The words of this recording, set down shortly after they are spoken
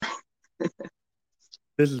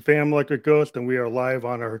This is Fam Electric Ghost, and we are live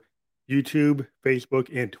on our YouTube, Facebook,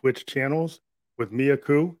 and Twitch channels with Mia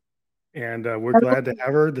Koo. And we're glad to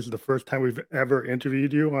have her. This is the first time we've ever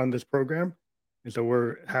interviewed you on this program. And so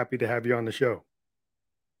we're happy to have you on the show.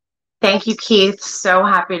 Thank you, Keith. So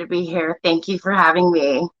happy to be here. Thank you for having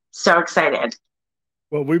me. So excited.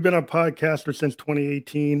 Well, we've been a podcaster since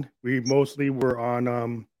 2018. We mostly were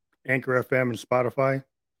on Anchor FM and Spotify.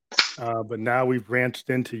 But now we've branched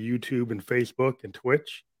into YouTube and Facebook and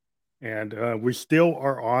Twitch. And we still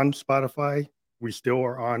are on Spotify. We still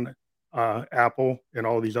are on Apple and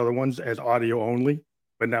all these other ones as audio only.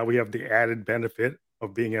 But now we have the added benefit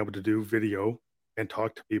of being able to do video and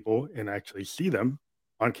talk to people and actually see them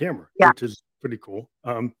on camera, which is pretty cool.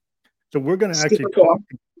 So we're going to actually talk.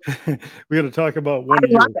 We're going to talk about one of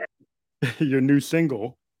your new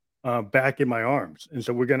single, Back in My Arms. And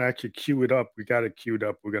so we're going to actually cue it up. We got it queued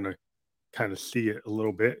up. We're going to kind of see it a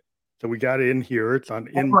little bit. So we got it in here. It's on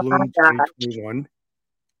In Bloom 2021.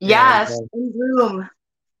 Yes, In Bloom.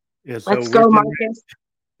 Yeah, so let's go, Marcus.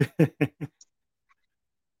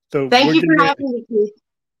 So thank you for having me, Keith.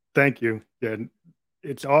 Thank you. Yeah,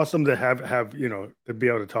 it's awesome to have to be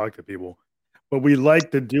able to talk to people. What we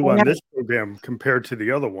like to do on this program compared to the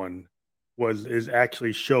other one is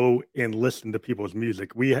actually show and listen to people's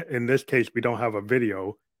music. In this case, we don't have a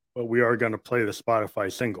video, but we are going to play the Spotify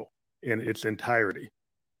single in its entirety.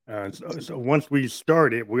 So once we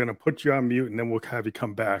start it, we're going to put you on mute, and then we'll have you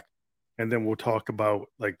come back, and then we'll talk about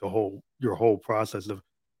like your whole process of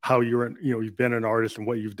how you've been an artist and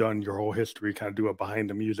what you've done, your whole history, kind of do a behind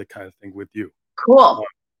the music kind of thing with you. Cool.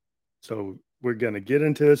 So we're going to get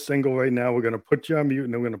into this single right now. We're going to put you on mute,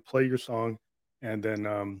 and then we're going to play your song, and then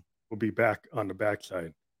we'll be back on the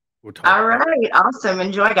backside. We'll talk. All right. Awesome.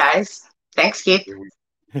 Enjoy, guys. Thanks, Keith.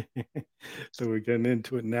 So we're getting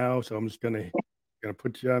into it now. So I'm just going to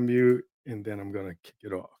put you on mute, and then I'm going to kick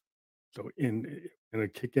it off. So I'm going to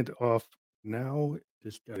kick it off now.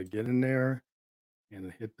 Just got to get in there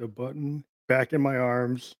and hit the button. Back in My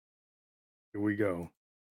Arms. Here we go.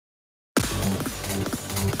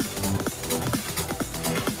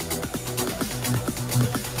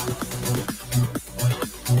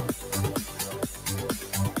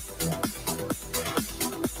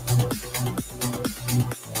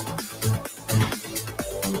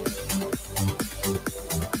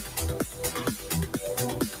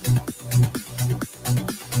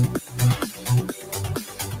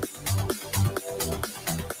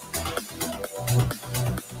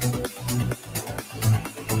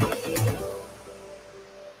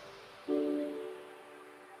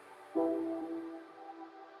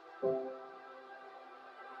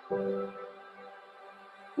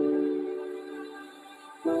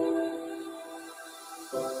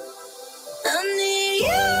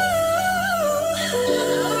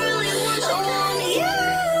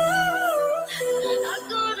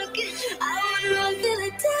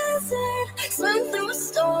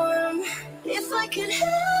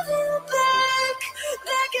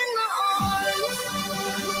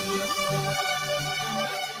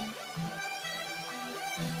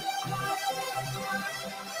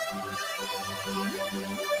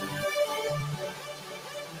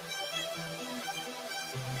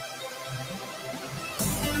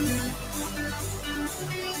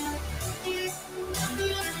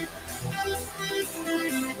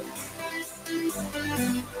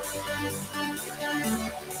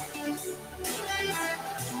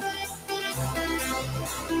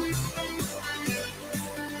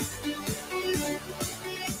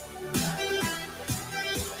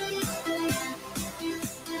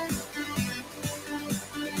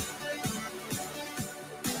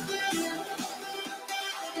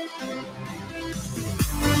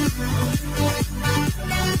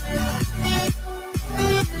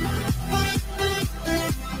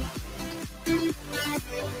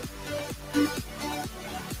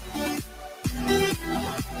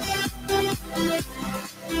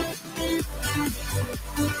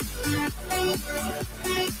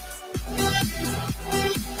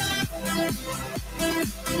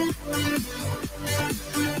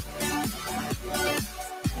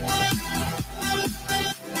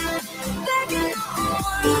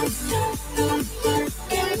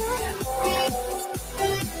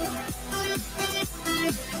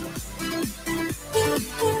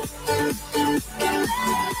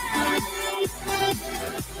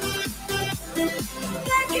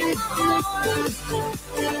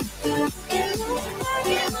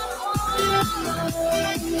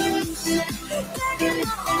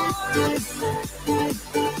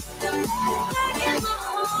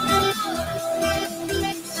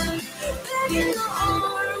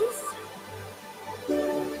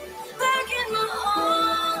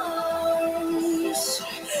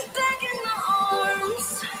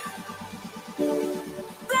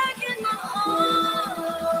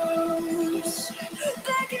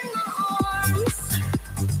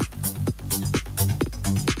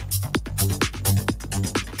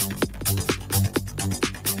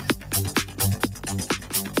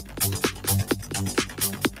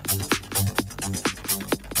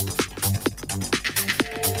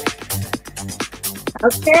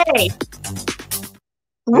 Okay. Yes,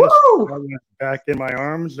 Woo! back in my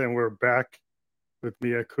arms, and we're back with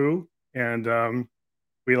Mia Ku, and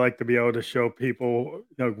we like to be able to show people,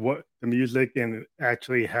 what the music and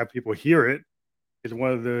actually have people hear it is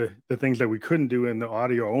one of the things that we couldn't do in the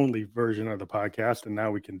audio only version of the podcast, and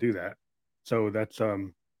now we can do that. So that's Oh,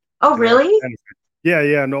 an added really? benefit. Yeah,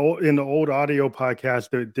 yeah. In the old audio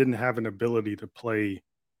podcast, it didn't have an ability to play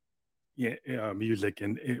music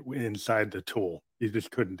inside the tool. You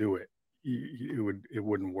just couldn't do it. It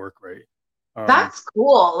wouldn't work right. Um, That's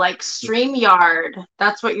cool. Like StreamYard.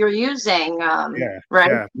 That's what you're using, yeah,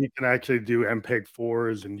 right? yeah. You can actually do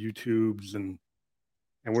MPEG-4s and YouTubes, and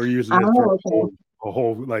we're using it for Oh, okay. a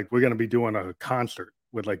whole like we're going to be doing a concert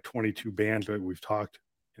with like 22 bands that we've talked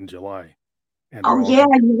in July, and they're Oh, all yeah,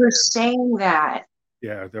 going to you were saying that.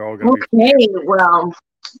 yeah, they're all going to Okay, well,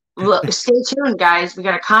 look, stay tuned, guys. We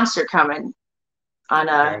got a concert coming on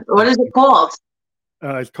yeah. what is it called?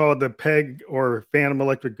 It's called the PEG or Phantom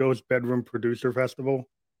Electric Ghost Bedroom Producer Festival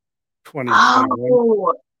 2021,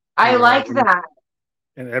 Oh, I and like that.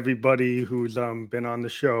 and everybody who's been on the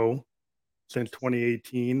show since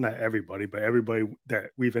 2018, not everybody, but everybody that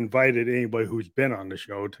we've invited, anybody who's been on the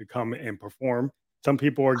show to come and perform. Some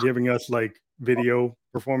people are giving us like video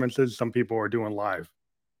performances. Some people are doing live.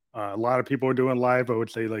 A lot of people are doing live. I would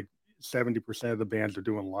say like 70% of the bands are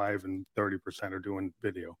doing live and 30% are doing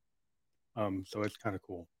video. So it's kind of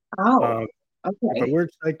cool. Oh, Um, but okay. we're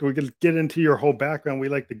excited. We're gonna get into your whole background. We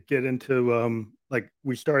like to get into like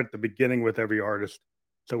we start at the beginning with every artist.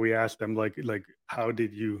 So we ask them like how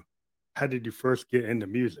did you first get into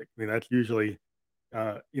music? I mean, that's usually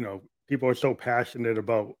people are so passionate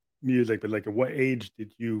about music, but like at what age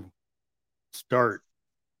did you start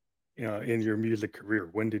in your music career?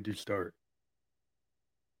 When did you start?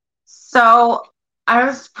 So I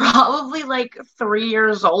was probably like 3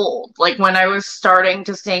 years old, like when I was starting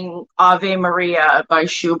to sing Ave Maria by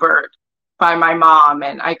Schubert by my mom,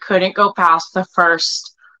 and I couldn't go past the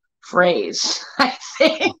first phrase, I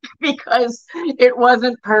think, because it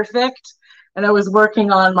wasn't perfect, and I was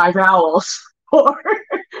working on my vowels for,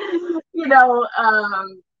 you know,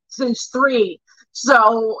 since three.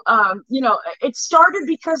 So, it started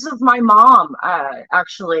because of my mom,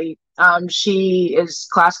 actually. She is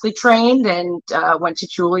classically trained and went to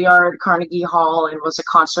Juilliard, Carnegie Hall, and was a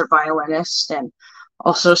concert violinist, and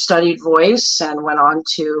also studied voice and went on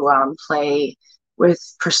to play with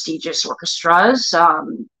prestigious orchestras.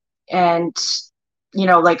 And,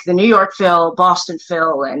 like the New York Phil, Boston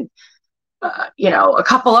Phil, and a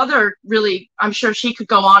couple other really, I'm sure she could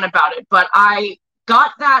go on about it, but I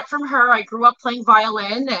got that from her. I grew up playing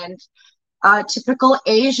violin, and typical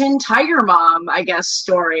Asian tiger mom, I guess,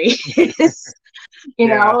 story is,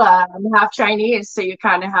 Yeah, I'm half Chinese, so you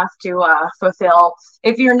kind of have to fulfill.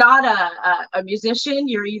 If you're not a musician,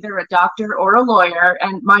 you're either a doctor or a lawyer,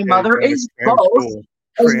 and my yeah, mother going to is both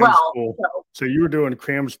as cram well. school. So So you were doing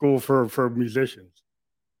cram school for musicians.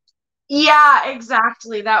 yeah,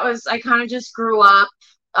 exactly. That was, I kind of just grew up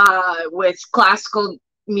with classical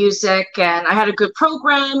music, and I had a good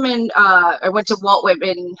program, and I went to Walt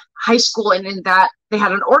Whitman High School, and in that they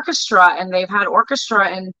had an orchestra, and they've had orchestra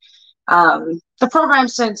in the program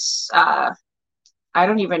since I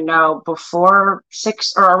don't even know, before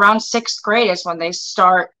sixth or around sixth grade is when they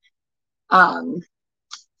start um,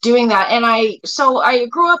 doing that. And I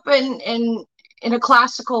grew up in a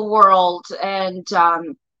classical world, and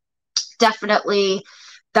definitely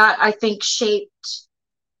that I think shaped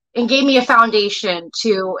and gave me a foundation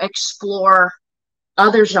to explore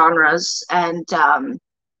other genres. And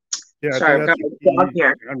Yeah, I think sorry, I've that's got the my dog key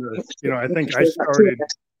here. genre.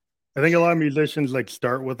 I think a lot of musicians like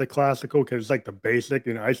start with the classical because it's like the basic.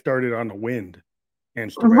 I started on the wind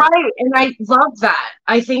instrument. Right, and I love that.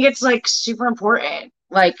 I think it's like super important.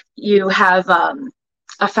 Like you have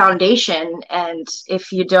a foundation, and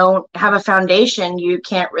if you don't have a foundation, you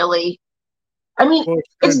can't really. I mean, Well,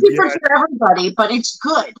 it's it's good. Yeah, different for everybody, but it's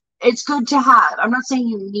good. It's good to have. I'm not saying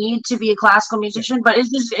you need to be a classical yeah, musician, but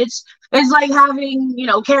it's like having,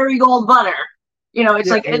 Kerrygold butter. It's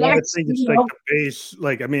yeah. like an Well, I ex. think it's like the bass.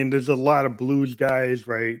 Like, I mean, there's a lot of blues guys,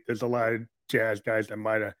 right? There's a lot of jazz guys that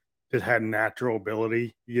might have just had natural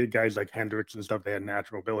ability. You get guys like Hendrix and stuff. They had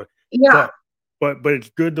natural ability, Yeah, but but it's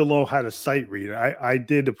good to know how to sight read. I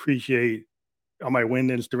did appreciate on my wind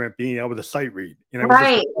instrument being able to sight read, and it was just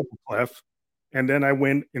a right. treble clef. And then I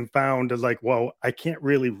went and found as like, well, I can't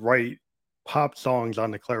really write pop songs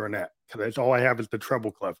on the clarinet because that's all I have is the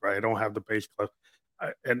treble clef, right? I don't have the bass clef,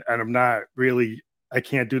 and I'm not really, I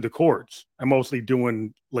can't do the chords. I'm mostly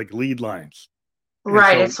doing like lead lines,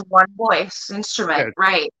 Right. It's one voice Yeah, instrument.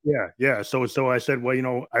 Right. yeah. So I said,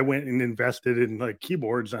 well, I went and invested in like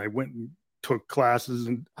keyboards, and I went and took classes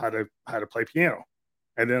and how to play piano.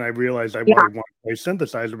 And then I realized I Yeah. wanted to play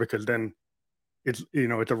synthesizer, because then it's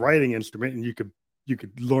it's a writing instrument, and you could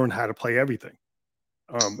learn how to play everything.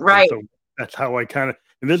 Right. So that's how I kind of,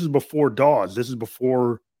 and this is before DAWs. This is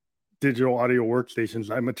before digital audio workstations.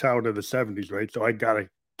 I'm a child of the 70s, right? So I got a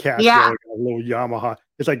Casio, I got a little Yamaha.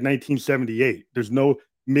 It's like 1978. There's no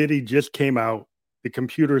MIDI, just came out. The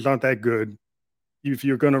computers aren't that good. If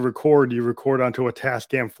you're going to record, you record onto a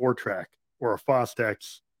Tascam 4-track or a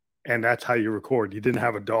Fostex, and that's how you record. You didn't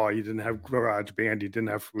have a DAW, you didn't have GarageBand, you didn't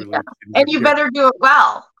have Fruity Loops. And you better do it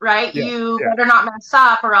well, right? You better not mess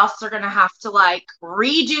up, or else they're going to have to like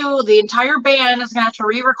redo the entire band. Is going to have to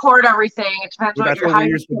re-record everything. It depends on what we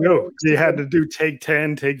used to do. You had to do take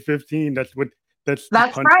 10, take 15. That's right.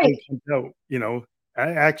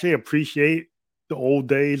 I actually appreciate the old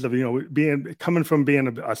days of coming from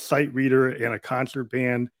being a sight reader in a concert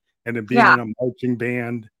band, and then being in a marching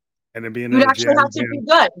band, and then being you'd actually have to be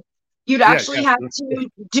good. You'd actually have to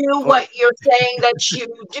do what you're saying that you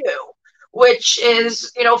do, which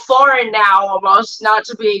is foreign now almost, not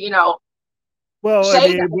to be well, I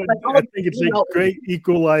think it's a great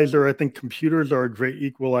equalizer. I think computers are a great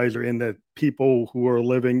equalizer in that people who are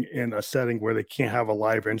living in a setting where they can't have a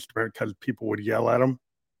live instrument because people would yell at them,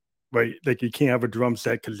 right? Like you can't have a drum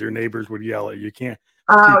set because your neighbors would yell at you. You can't.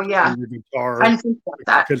 Oh yeah. Your guitar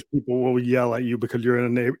because people will yell at you because you're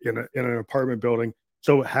in an apartment building.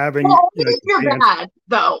 So having only if you're bad,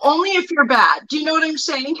 though. Only if you're bad. Do you know what I'm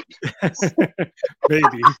saying?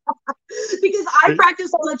 Maybe. Because I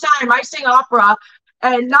practice all the time. I sing opera,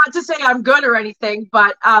 and not to say I'm good or anything,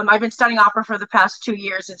 but I've been studying opera for the past 2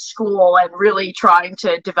 years in school and really trying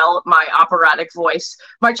to develop my operatic voice.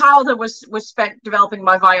 My childhood was spent developing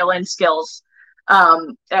my violin skills,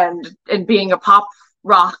 and being a pop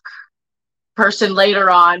rock person later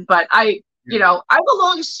on. But I have a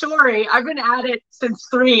long story. I've been at it since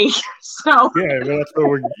 3. So that's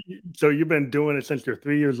what so you've been doing it since you're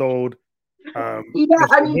 3 years old. I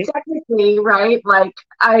mean, technically, right? Like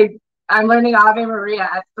I'm learning Ave Maria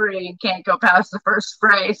at 3 and can't go past the first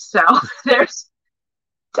phrase. So there's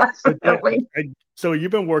definitely. So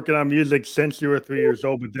you've been working on music since you were 3 years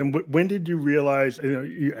old. But then when did you realize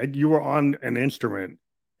you were on an instrument,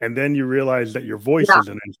 and then you realized that your voice is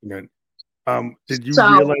an instrument? Did you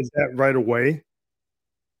realize that right away?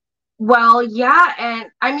 Well, yeah. And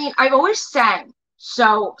I mean, I've always sang.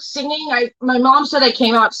 So singing, my mom said I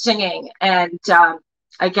came out singing, and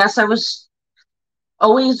I guess I was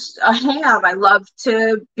always a ham. I love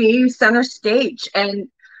to be center stage and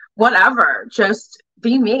whatever, just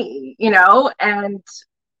be me, and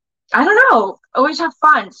I don't know, always have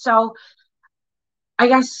fun. So I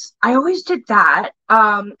guess I always did that.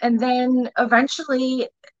 And then eventually,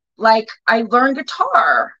 like, I learned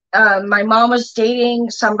guitar. My mom was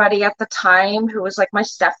dating somebody at the time who was like my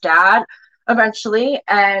stepdad eventually,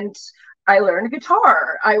 and I learned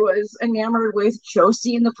guitar. I was enamored with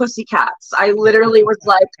Josie and the Pussycats. I literally was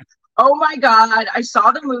like, oh my God, I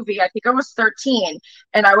saw the movie. I think I was 13,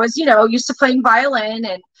 and I was, used to playing violin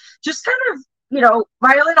and just kind of,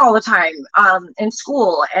 violin all the time in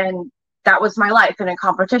school. And that was my life, and in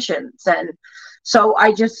competitions. And so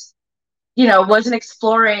I just, wasn't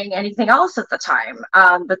exploring anything else at the time.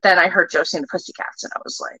 But then I heard Josie and the Pussycats, and I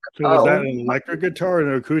was like, so was that an electric guitar or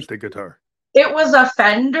an acoustic guitar? It was a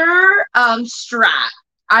Fender Strat.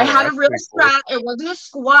 I had a real Strat. It wasn't a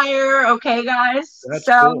Squire. Okay, guys. That's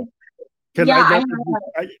cool. Yeah,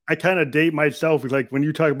 I kind of date myself. Like when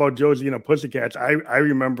you talk about Josie and the Pussycats, I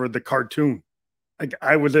remember the cartoon. Like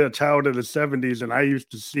I was a child of the 70s, and I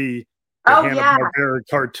used to see the Hanna-Barbera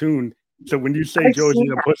cartoon. So when you say Josie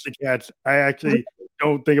and the Pussycats, I actually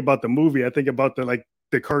don't think about the movie. I think about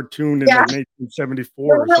the cartoon in like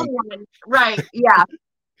 1974 or something. Right. Yeah.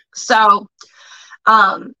 So,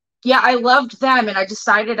 I loved them, and I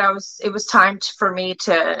decided it was time for me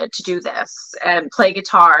to do this and play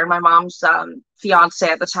guitar. My mom's fiance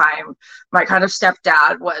at the time, my kind of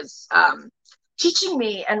stepdad, was teaching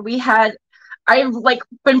me, and I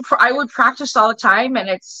would practice all the time, and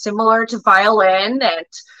it's similar to violin, and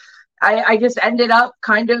I just ended up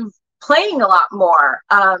kind of playing a lot more.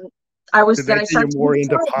 Did that get you more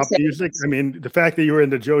into pop music? I mean, the fact that you were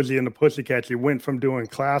into Josie and the Pussycats, you went from doing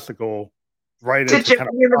classical right into kind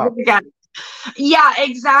of pop. Yeah,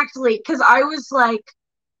 exactly. Because I was like,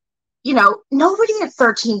 nobody at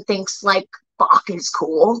 13 thinks like Bach is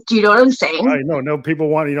cool. Do you know what I'm saying? I know. No, people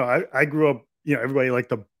want, I grew up, everybody liked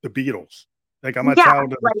the Beatles. Like I'm a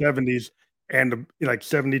child of the 70s, and like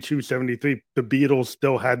 72, 73, the Beatles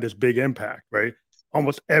still had this big impact, right?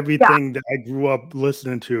 almost Yeah. everything that I grew up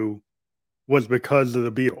listening to was because of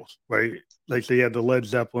the Beatles, right? Like they had the Led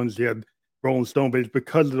Zeppelins, they had Rolling Stone, but it's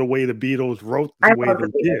because of the way the Beatles wrote I the way love they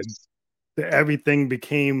the did Beatles. that everything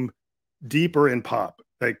became deeper in pop.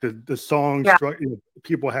 Like the songs, Yeah.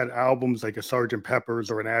 people had albums like a Sergeant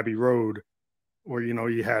Pepper's or an Abbey Road, or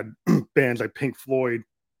you had bands like Pink Floyd,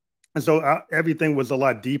 and so everything was a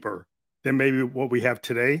lot deeper than maybe what we have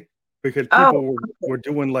today because people Oh, were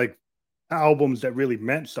doing like albums that really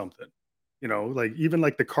meant something. Like even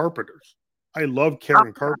like the Carpenters. I love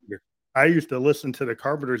Karen Carpenter. I used to listen to the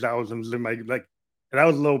Carpenters albums in my like, and I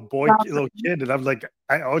was a little kid, and I was like,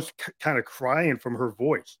 I was kind of crying from her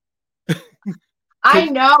voice. I Because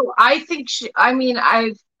know. I think I mean,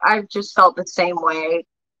 I've just felt the same way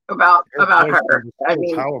about her voice her. was I so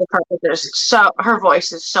mean, the powerful. Carpenters. So her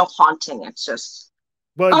voice is so haunting. It's just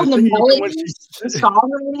But oh, the the thing, even when melodies, the she's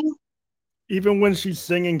songwriting. even when she's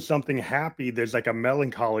singing something happy, there's like a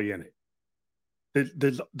melancholy in it.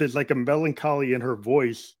 There's like a melancholy in her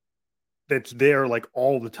voice that's there like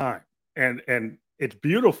all the time, and it's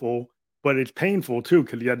beautiful, but it's painful too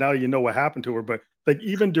because now you know what happened to her. But like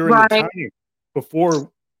even during the Right. time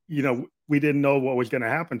before, we didn't know what was going to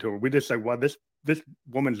happen to her. We just like, wow, this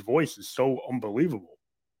woman's voice is so unbelievable.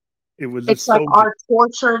 It was It's just like so our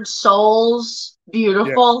tortured souls,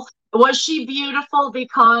 yeah, beautiful. Was she beautiful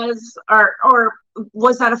because, or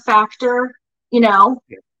was that a factor? You know,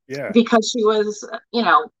 yeah, yeah, because she was, you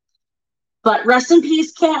know. But rest in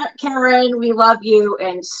peace, Karen. We love you,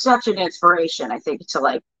 and such an inspiration. I think to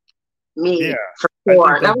like yeah. me for I think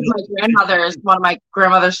sure. that That was my grandmother's. One of my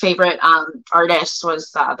grandmother's favorite artists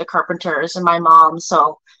was the Carpenters, and my mom.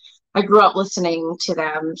 So I grew up listening to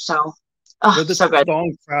them. So, oh, well, this so good.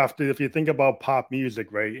 song craft, if you think about pop music,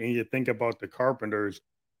 right, and you think about the Carpenters,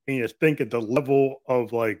 and you think at the level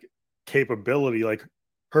of like capability, like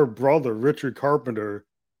her brother Richard Carpenter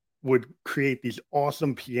would create these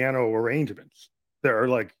awesome piano arrangements that are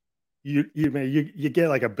like you get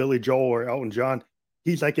like a Billy Joel or Elton John.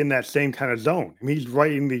 He's like in that same kind of zone. I mean, he's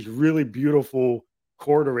writing these really beautiful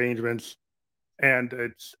chord arrangements, and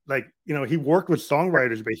it's like he worked with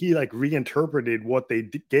songwriters, but he like reinterpreted what they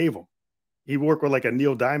gave him. He worked with like a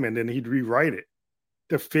Neil Diamond, and he'd rewrite it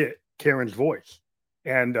to fit Karen's voice,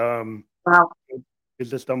 and Wow. it's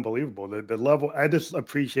just unbelievable. The level. I just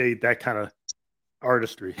appreciate that kind of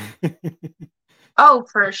artistry. Oh,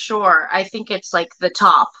 for sure. I think it's like the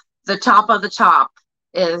top of the top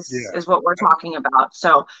Yeah, is what we're talking about.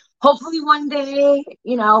 So hopefully one day,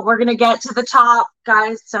 we're gonna get to the top,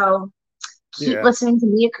 guys. So keep yeah. listening to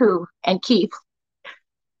Miyaku and keep.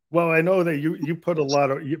 Well, I know that you put a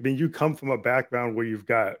lot of. I mean, you come from a background where you've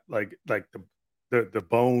got like the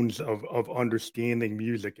bones of understanding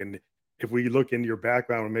music, and if we look into your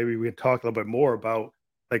background, maybe we can talk a little bit more about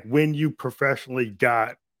like when you professionally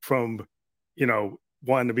got from,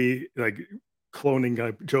 wanting to be like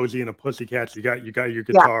cloning Josie and the Pussycats. You got your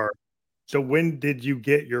Yeah. guitar. So when did you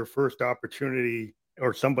get your first opportunity,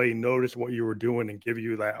 or somebody noticed what you were doing and give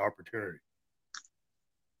you that opportunity?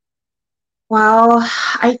 Well,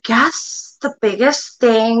 I guess the biggest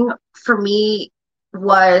thing for me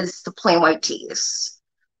was the plain white tees.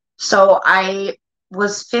 So I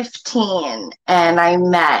was 15 and I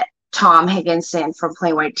met Tom Higginson from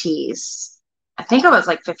Plain White Tees. I think I was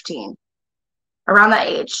like 15, around that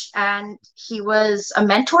age. And he was a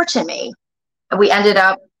mentor to me. And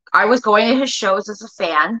I was going to his shows as a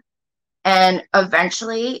fan. And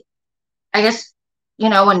eventually, I guess,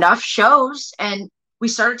 enough shows. And we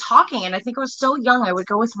started talking. And I think I was so young, I would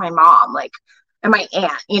go with my mom, like, and my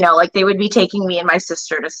aunt, like they would be taking me and my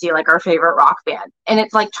sister to see like our favorite rock band. And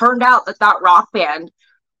it's like turned out that rock band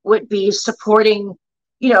would be supporting,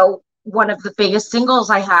 one of the biggest singles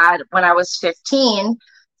I had when I was 15.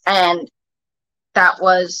 And that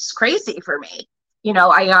was crazy for me.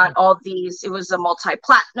 I got all these, it was a multi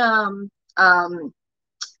platinum,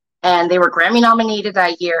 and they were Grammy nominated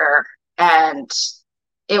that year. And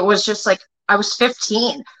it was just like, I was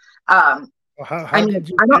 15. Well, How I how mean, did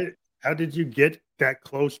you I don't, get how did you get that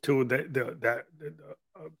close to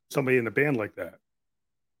somebody in the band like that?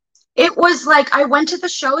 it was like I went to the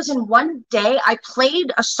shows and one day I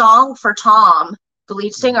played a song for Tom, the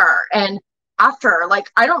lead Mhm. singer. And after, like,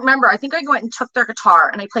 I don't remember, I think I went and took their guitar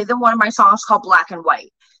and I played them one of my songs called Black and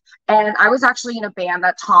White. And I was actually in a band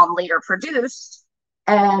that Tom later produced.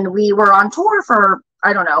 And we were on tour for,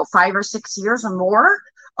 I don't know, 5 or 6 years or more,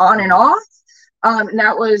 on and Mhm. off. And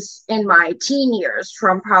that was in my teen years,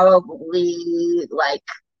 from probably like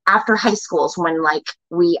after high schools when like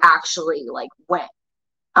we actually like went.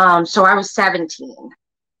 So I was 17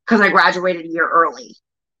 because I graduated a year early.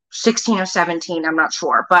 16 or 17, I'm not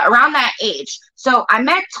sure, but around that age. So I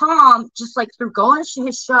met Tom just like through going to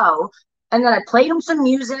his show. And then I played him some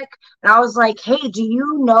music and I was like, hey, do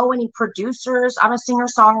you know any producers? I'm a singer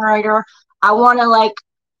songwriter. I want to like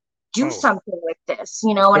do something with this,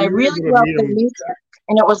 you know, and I really loved the music,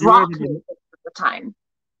 and it was rock music at the time.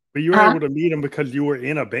 But you were able to meet him because you were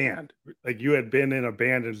in a band. Like you had been in a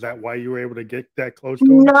band. Is that why you were able to get that close to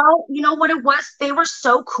them? No, you know what it was? They were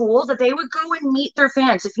so cool that they would go and meet their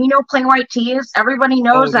fans. If you know Plain White T's, everybody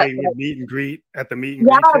knows that. They would meet and greet at the meet and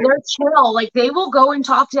greet. Yeah, they're chill. Like they will go and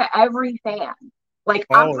talk to every fan. Like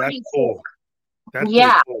I'm pretty cool. That's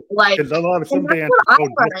cool. Like a lot of some bands I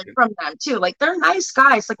learned from them too. Like they're nice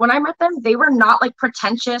guys. Like when I met them, they were not like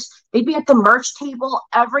pretentious. They'd be at the merch table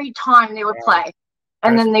every time they would play.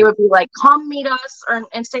 And then they would be like, come meet us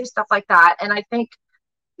and say stuff like that. And I think,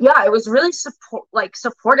 yeah, it was really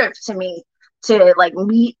supportive to me to like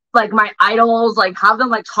meet like my idols, like have them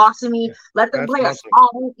like talk to me, let them play a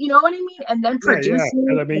song, you know what I mean? And then produce me.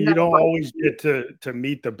 And I mean, you don't always get to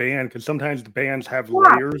meet the band because sometimes the bands have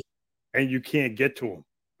layers and you can't get to them,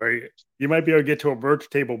 right? You might be able to get to a merch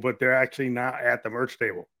table, but they're actually not at the merch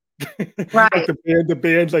table. Right. Like the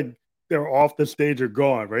band's like, they're off the stage or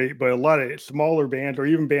gone, right? But a lot of smaller bands or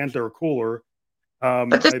even bands that are cooler.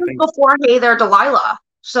 But this was before Hey There Delilah.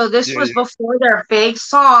 So this was before their big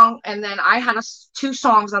song. And then I had 2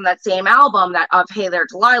 songs on that same album of Hey There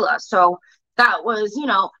Delilah. So that was, you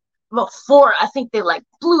know, before I think they like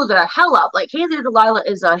blew the hell up. Like Hey There Delilah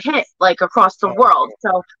is a hit like across the world.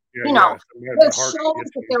 So you know, the shows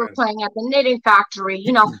that they were playing at the Knitting Factory,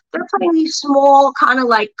 you know, they're playing these small kind of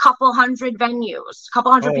like couple hundred venues,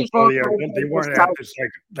 couple hundred people. They weren't at this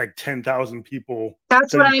like 10,000 people.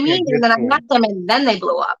 That's what I mean. And then I met them and then they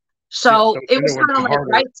blew up. So it was kind of like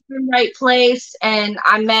right time, right place. And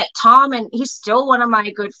I met Tom and he's still one of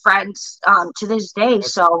my good friends to this day.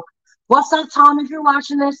 So what's up, Tom? If you're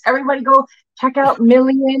watching this, everybody go check out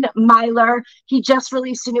Million Miler. He just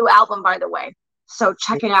released a new album, by the way. So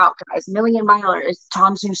check it out, guys. Million Miler is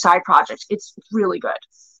Tom's new side project. It's really good.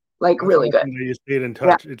 Like really good. You stayed in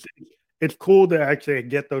touch. Yeah. It's cool to actually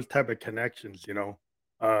get those type of connections, you know.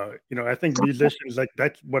 I think musicians, like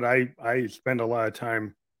that's what I spend a lot of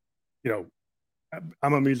time, you know,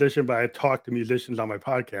 I'm a musician, but I talk to musicians on my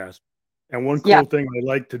podcast. And one cool thing I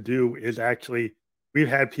like to do is actually, we've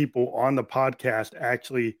had people on the podcast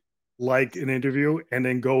actually like an interview and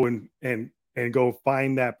then go and go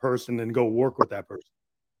find that person and go work with that person.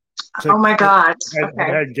 So, oh my God. I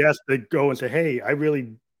had guests that go and say, hey, I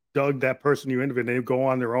really dug that person you interviewed. And they go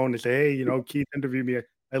on their own and say, hey, you know, Keith interviewed me.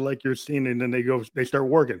 I like your scene. And then they start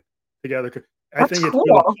working together. I think it's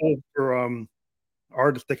really cool for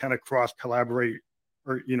artists to kind of cross collaborate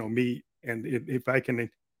or, you know, meet. And if I can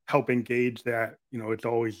help engage that, you know, it's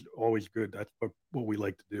always good. That's what we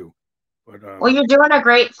like to do. But, well, you're doing a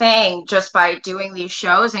great thing just by doing these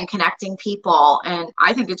shows and connecting people. And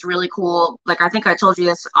I think it's really cool. Like, I think I told you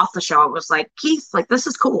this off the show. It was like, Keith, like, this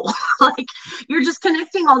is cool. Like, you're just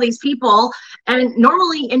connecting all these people. And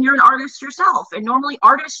you're an artist yourself. And normally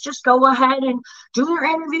artists just go ahead and do their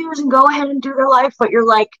interviews and go ahead and do their life. But you're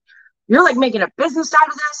like making a business out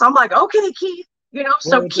of this. I'm like, okay, Keith. You know,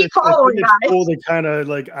 so keep following, guys. It's cool to kind of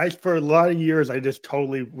like, for a lot of years, I just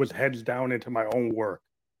totally was heads down into my own work.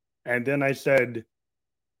 And then I said,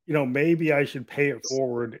 you know, maybe I should pay it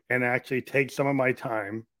forward and actually take some of my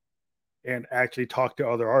time and actually talk to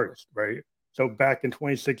other artists, right? So back in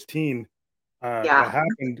 2016, what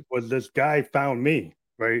happened was this guy found me,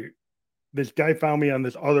 right? This guy found me on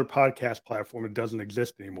this other podcast platform that doesn't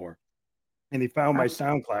exist anymore. And he found my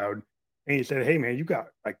SoundCloud and he said, hey, man, you got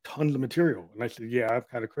like tons of material. And I said, yeah, I'm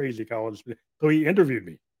kind of crazy. So he interviewed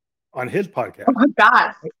me on his podcast. Oh my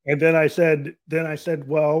God. And then I said,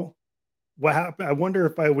 well, what happened? I wonder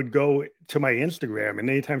if I would go to my Instagram and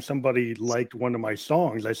anytime somebody liked one of my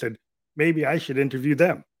songs, I said, maybe I should interview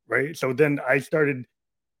them. Right. So then I started,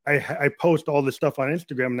 I post all this stuff on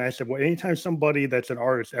Instagram and I said, well, anytime somebody that's an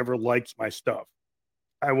artist ever likes my stuff,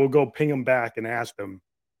 I will go ping them back and ask them,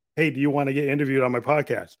 hey, do you want to get interviewed on my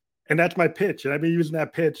podcast? And that's my pitch. And I've been using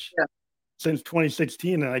that pitch since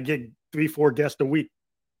 2016 and I get 3-4 guests a week.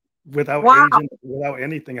 Without agents, without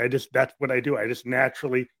anything. That's what I do. I just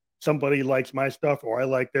naturally, somebody likes my stuff or I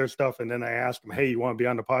like their stuff. And then I ask them, hey, you want to be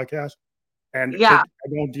on the podcast? And I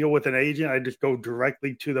don't deal with an agent. I just go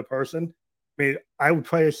directly to the person. I mean, I would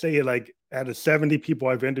probably say like out of 70 people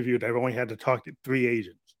I've interviewed, I've only had to talk to 3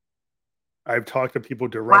 agents. I've talked to people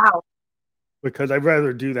directly because I'd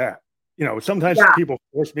rather do that. You know, sometimes people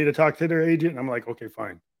force me to talk to their agent. And I'm like, okay,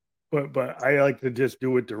 fine. But I like to just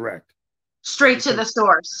do it direct. Straight to the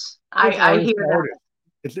source. I hear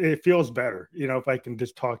that. it feels better, if I can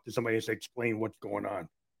just talk to somebody and say, explain what's going on,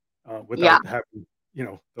 Yeah, without having,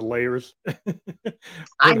 the layers.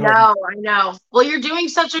 I But know, I know. Well, you're doing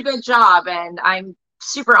such a good job, and I'm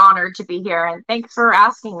super honored to be here. And thanks for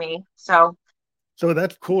asking me. So, so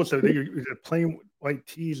that's cool. So you're playing white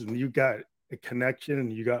tees, and you got a connection,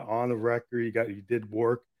 and you got on the record. You did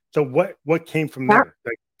work. So what came from yeah. there?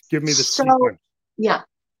 Like, give me the So sequence. yeah.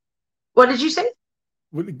 What did you say?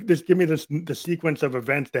 Just give me the sequence of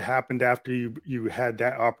events that happened after you had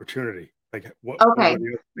that opportunity. Like what were Okay. the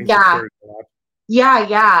other things that Yeah. started to happen? Yeah,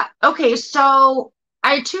 yeah. Okay, so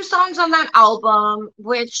I had two songs on that album,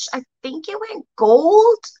 which I think it went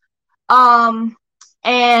gold. Um,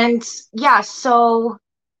 and yeah, so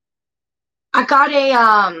I got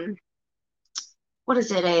what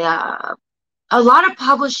is it? A lot of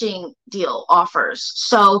publishing deal offers.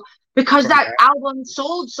 So because From that album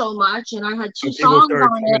sold so much and I had two So people songs started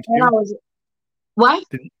on it coming to and I you. was what?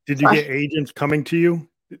 Did you Sorry. get agents coming to you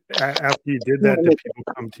after you did that? Did people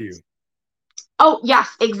come to you? Oh, yes,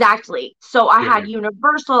 exactly. So I Yeah, had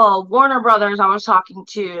Universal, Warner Brothers, I was talking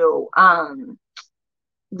to,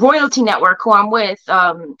 Royalty Network, who I'm with,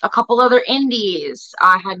 a couple other indies.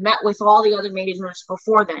 I had met with all the other majors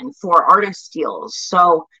before then for artist deals.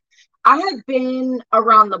 So I had been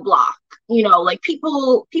around the block, like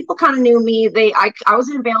people kind of knew me. I was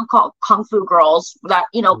in a band called Kung Fu Girls that,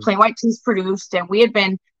 yeah. Plain White Tees produced, and we had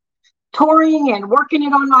been touring and working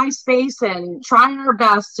it on MySpace and trying our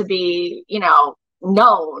best to be,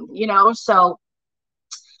 known, so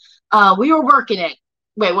we were working it.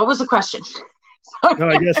 Wait, what was the question? No,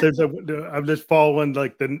 I guess I'm just following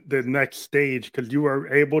like the next stage because you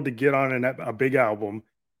were able to get on a big album.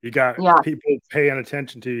 You got Yeah, people paying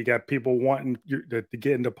attention to you. You got people wanting you to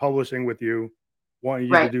get into publishing with you, wanting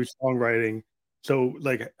you to right. do songwriting. So,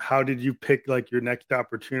 like, how did you pick like your next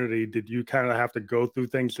opportunity? Did you kind of have to go through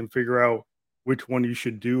things and figure out which one you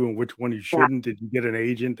should do and which one you Yeah. shouldn't? Did you get an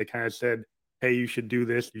agent that kind of said, "Hey, you should do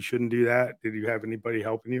this, you shouldn't do that"? Did you have anybody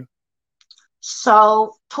helping you?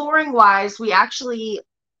 So touring wise, we actually,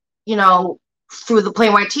 you know, through the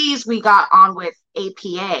Plain White Tees, we got on with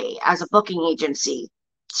APA as a booking agency. Mhm.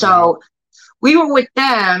 So we were with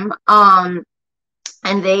them, and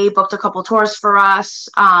they booked a couple tours for us.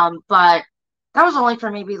 But that was only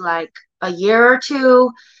for maybe like a year or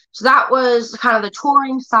two. So that was kind of the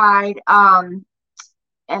touring side. And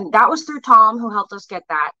that was through Tom, who helped us get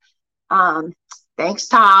that. Um, thanks,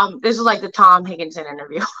 Tom. This is like the Tom Higginson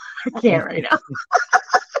interview. I can't right now.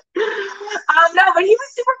 No, but he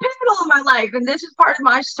was super pivotal in my life, and this is part of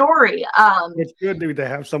my story. It's good to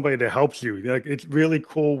have somebody that helps you. Like, it's really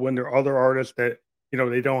cool when there are other artists that,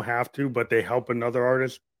 they don't have to, but they help another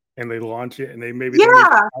artist and they launch it and they maybe don't even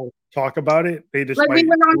Yeah, talk about it. They just like we might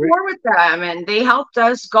went on do it. tour with them, and they helped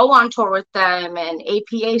us go on tour with them, and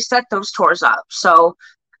APA set those tours up. So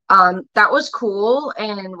that was cool.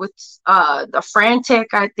 And with the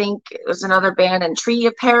Frantic, I think it was another band in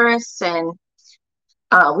Tria Paris, and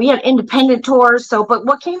we had independent tours. So, but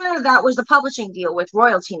what came out of that was the publishing deal with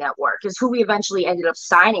Royalty Network, is who we eventually ended up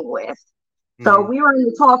signing with. So Mhm. we were in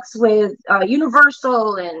the talks with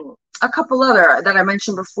Universal and a couple other that I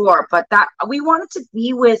mentioned before, but that we wanted to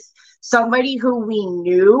be with somebody who we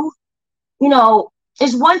knew, you know,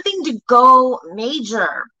 is one thing to go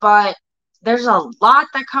major, but there's a lot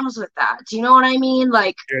that comes with that. Do you know what I mean?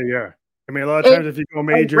 Like Yeah, yeah. I mean, a lot of it, times if you go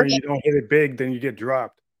major and you don't hit it big, then you get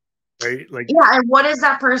dropped, right? Like, yeah. And what is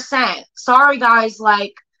that percent? Sorry, guys.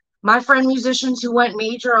 Like my friend musicians who went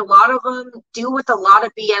major, a lot of them deal with a lot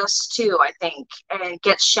of BS too, I think, and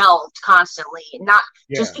get shelved constantly. Not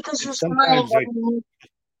just yeah, because you're it's signed sometimes like,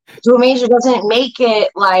 to a major doesn't make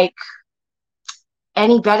it like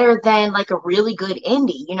any better than like a really good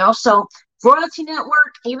indie, So Royalty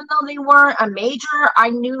Network, even though they weren't a major, I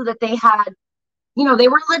knew that they had, they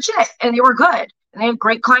were legit and they were good and they have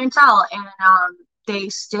great clientele, and they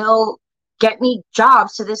still get me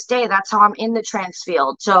jobs to this day. That's how I'm in the trance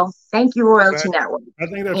field. So thank you, I Royalty Network. I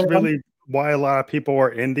think You that's know? really why a lot of people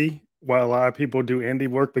are indie, why a lot of people do indie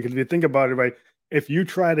work. Because if you think about it, right, if you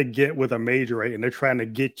try to get with a major, right, and they're trying to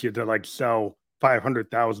get you to like sell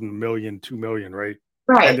 500,000, million, 2 million, right?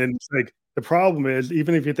 And Right. then it's like the problem is,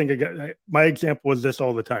 even if you think again, my example is this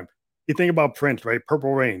all the time. You think about Prince, right?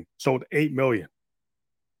 Purple Rain sold 8 million.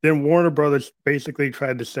 Then Warner Brothers basically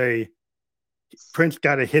tried to say Prince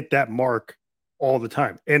got to hit that mark all the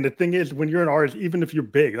time. And the thing is, when you're an artist, even if you're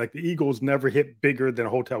big, like the Eagles never hit bigger than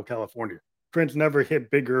Hotel California. Prince never hit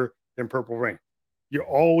bigger than Purple Rain. You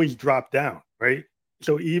always drop down, right?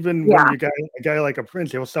 So even when Yeah. you got a guy like a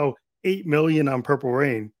Prince, he'll sell 8 million on Purple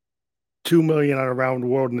Rain, 2 million on Around the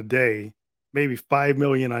World in a Day, maybe 5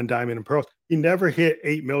 million on Diamond and Pearls. You never hit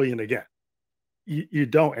 8 million again. You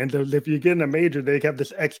don't. And so if you get in a major, they have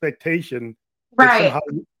this expectation that Right. somehow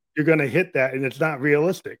you're going to hit that, and it's not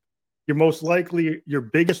realistic. You're most likely, your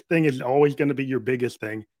biggest thing is always going to be your biggest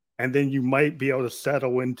thing. And then you might be able to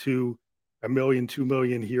settle into 1 million, 2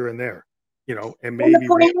 million here and there, you know, and And the maybe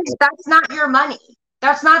point is, that's not your money.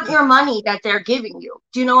 That's not your money that they're giving you.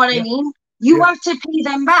 Do you know what I Yeah. mean? You Yeah. have to pay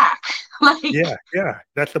them back. Like, yeah,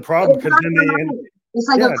 that's the problem, it's because not then your they money. It's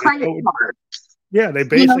like yeah, a credit card. they You know?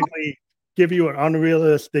 basically give you an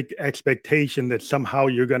unrealistic expectation that somehow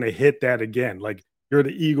you're going to hit that again. Like, you're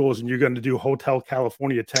the Eagles and you're going to do Hotel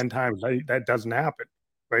California 10 times. That doesn't happen,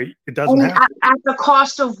 right? It doesn't And happen. at the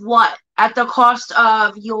cost of what? At the cost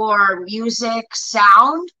of your music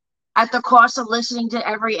sound? At the cost of listening to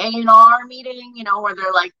every A&R meeting, you know, where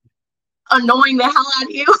they're like annoying the hell out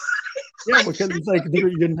of you? Yeah, Like, because it's like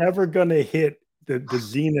you're never going to hit the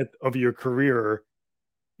zenith of your career.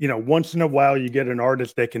 You know, once in a while you get an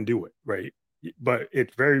artist that can do it, right? But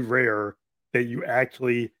it's very rare that you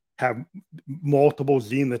actually have multiple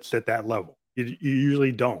zeniths at that level. You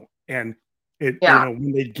usually don't. And you yeah. know,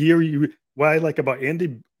 when they gear you, what I like about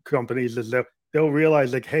indie companies is that they'll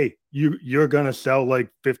realize, like, hey, you're gonna sell like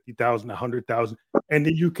 50,000, 100,000, and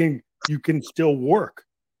then you can still work,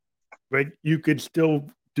 right? You could still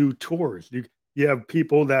do tours. You have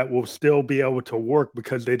people that will still be able to work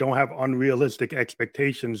because they don't have unrealistic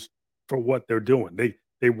expectations for what they're doing.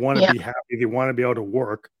 They want to Yeah. be happy, they want to be able to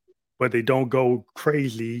work, but they don't go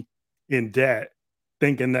crazy in debt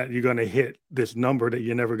thinking that you're going to hit this number that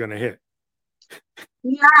you're never going to hit.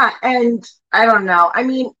 Yeah, and I don't know. I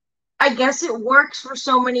mean, I guess it works for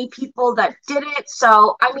so many people that did it.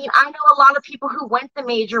 So, I mean, I know a lot of people who went the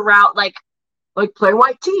major route, like Play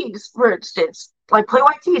White Tees, for instance. Like Play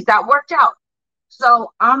White Tees, that worked out.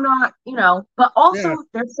 So I'm not, you know, but also Yeah.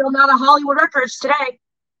 they're still not a Hollywood Records today.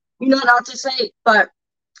 You know, not to say, but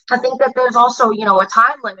I think that there's also, you know, a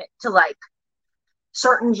time limit to like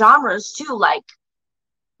certain genres too. Like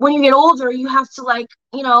when you get older, you have to like,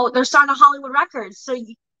 you know, they're starting a Hollywood Records. So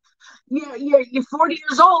you're 40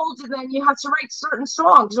 years old, and then you have to write certain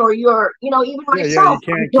songs, or you're, you know, even Yeah, you myself,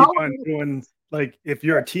 can't keep on doing, like, if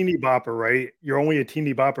you're a teeny bopper, right? You're only a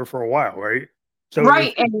teeny bopper for a while, right? So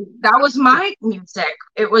right, and that was my music.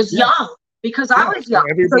 It was young because I was so young.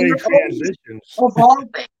 So everybody you're always transitions.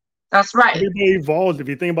 evolving. That's right. Everybody evolves. If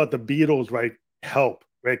you think about the Beatles, right? Help,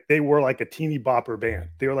 right? They were like a teeny bopper band.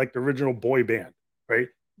 They were like the original boy band, right?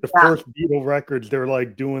 The first Beatle records, they're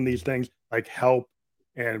like doing these things like Help,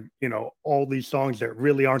 and, you know, all these songs that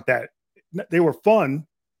really aren't that. They were fun,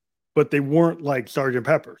 but they weren't like Sgt.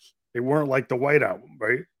 Pepper's. They weren't like the White Album,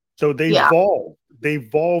 right? So they evolved. They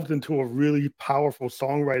evolved into a really powerful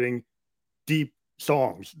songwriting, deep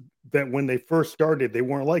songs that when they first started, they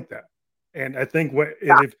weren't like that. And I think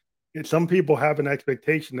if some people have an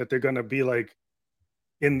expectation that they're going to be like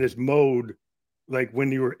in this mode, like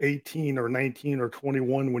when you were 18 or 19 or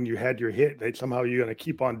 21, when you had your hit, that somehow you're going to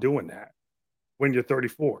keep on doing that when you're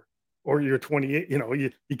 34 or you're 28. You know,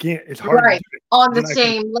 you can't, it's hard to do it. On the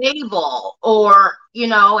same label, or, you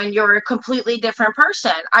know, and you're a completely different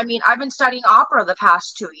person. I mean, I've been studying opera the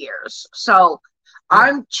past 2 years, so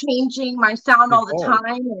I'm changing my sound all the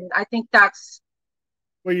time, and I think that's,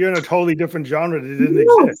 well, you're in a totally different genre that didn't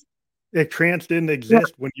exist. Trance didn't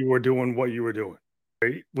exist when you were doing what you were doing,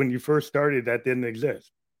 right? When you first started, that didn't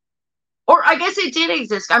exist. Or I guess it did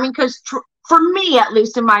exist. I mean, because for me, at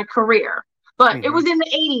least in my career, but it was in the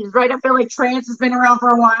 80s, right? I feel like trance has been around for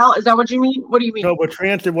a while. Is that what you mean? What do you mean? No, but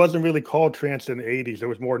trance, it wasn't really called trance in the 80s. There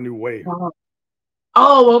was more new wave.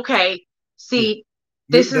 Oh, okay. See,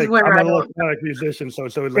 this is where I'm an electronic musician, so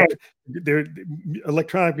like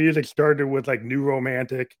electronic music started with like new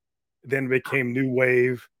romantic, then became new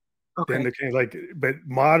wave, then became like, but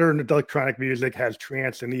modern electronic music has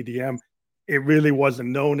trance and EDM. It really wasn't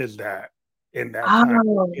known as that in that time.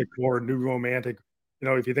 Or new romantic. You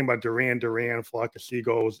know, if you think about Duran Duran, Flock of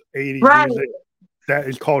Seagulls, 80s music, that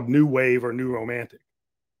is called new wave or new romantic.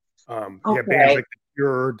 Bands like The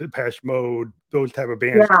Cure, Depeche Mode, those type of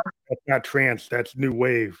bands. That's not trance, that's new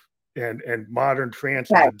wave. And modern trance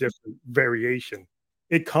is a different variation.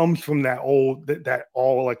 It comes from that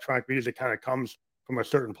all electronic music kind of comes from a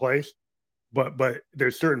certain place, but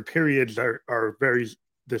there's certain periods that are very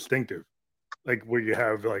distinctive, like where you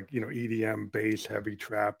have, like, you know, EDM, bass, heavy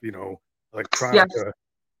trap, you know, electronica,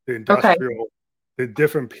 the industrial, the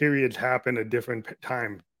different periods happen at different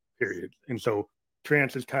time periods. And so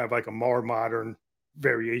trance is kind of like a more modern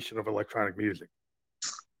variation of electronic music.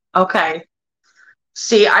 Okay.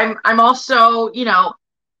 See, I'm also, you know,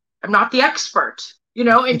 I'm not the expert, you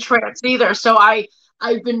know, in trance either. So I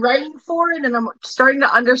I've been writing for it and I'm starting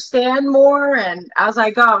to understand more and as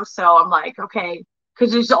I go. So I'm like, okay,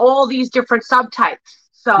 because there's all these different subtypes.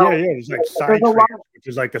 Yeah, So yeah. It's like there's a psytrance, lot. which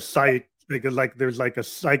is like a psych, like there's like a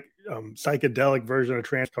psychedelic version of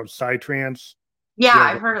trance called psytrance. Yeah, You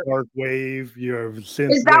have I've heard of it. dark wave, you have synth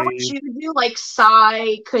Is that what wave. you do? Like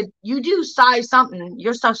Psy, could you do Psy something?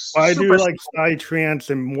 Your stuff's I do super. like psytrance,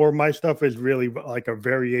 and more of my stuff is really like a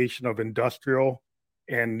variation of industrial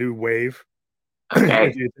and new wave. Okay.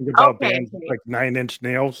 If you think about Okay. bands like Nine Inch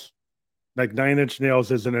Nails, like Nine Inch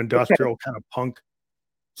Nails is an Okay. industrial kind of punk,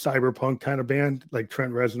 cyberpunk kind of band, like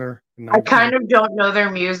Trent Reznor. I kind of don't know their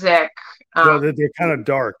music. Well, Um, they're kind of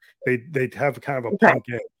dark. They have kind of a okay. punk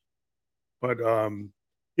edge, but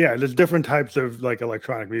yeah, there's different types of like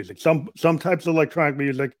electronic music. Some types of electronic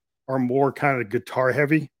music are more kind of guitar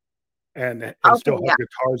heavy, and Okay. still have Yeah.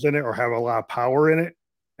 guitars in it or have a lot of power in it,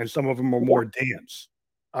 and some of them are Yeah. more dance.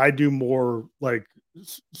 I do more like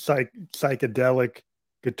psychedelic,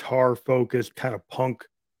 guitar focused kind of punk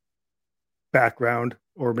background,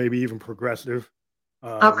 or maybe even progressive.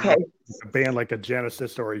 Okay. Like a band like a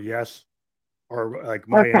Genesis or a Yes, or like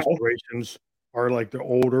my Okay. inspirations are like the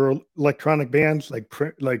older electronic bands, like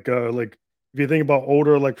if you think about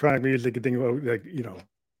older electronic music, you think about like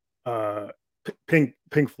Pink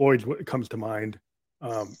Floyd's what comes to mind.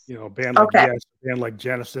 A band like Okay. Yes, a band like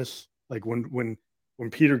Genesis, like when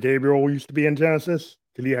Peter Gabriel used to be in Genesis,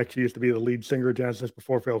 because he actually used to be the lead singer of Genesis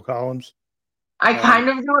before Phil Collins. I Um, kind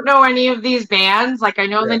of don't know any of these bands. Like I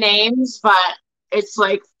know yeah, the names, but it's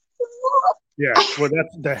like yeah. Well,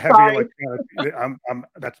 that's the heavy sorry. electronic.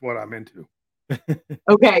 That's what I'm into.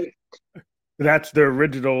 Okay. That's the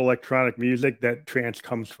original electronic music that trance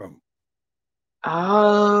comes from.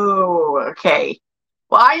 Oh, okay.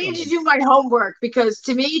 Well, I need to Um, do my homework because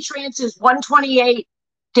to me, trance is 128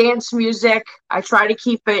 dance music. I try to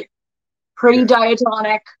keep it pretty yeah,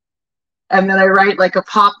 diatonic, and then I write like a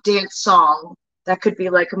pop dance song that could be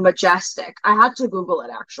like a majestic. I had to Google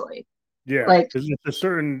it actually. yeah. Like, Because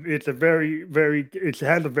it's a very, it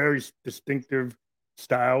has a very distinctive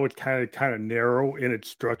style. It's kind of narrow in its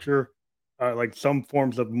structure. Like some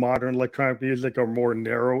forms of modern electronic music are more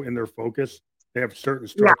narrow in their focus. They have certain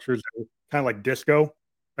yeah, structures, kind of like disco.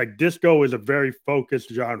 Like disco is a very focused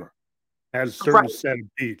genre, has a certain right. set of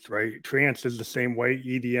beats, right? Trance is the same way,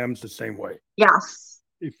 EDM's the same way. Yes.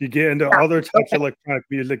 If you get into Yeah. other types Okay. of electronic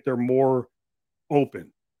music, they're more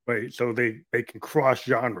open, right? So they can cross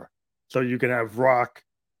genre. So you can have rock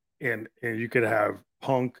and you could have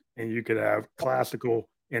punk and you could have classical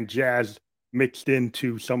and jazz mixed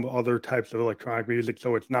into some other types of electronic music.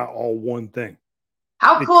 So it's not all one thing.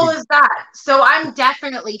 How It cool could, is that? So I'm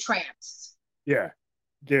definitely trance. yeah,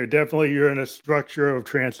 yeah, definitely. You're in a structure of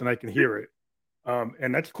trance, and I can hear it,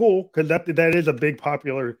 and that's cool because that is a big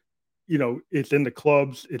popular. It's in the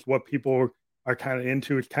clubs. It's what people are kind of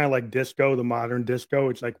into. It's kind of like disco, the modern disco.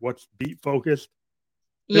 It's like what's beat focused.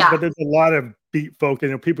 Yeah. But there's a lot of beat focus,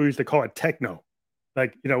 and people used to call it techno.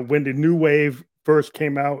 Like, when the new wave first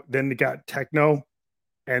came out, then they got techno,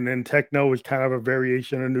 and then techno was kind of a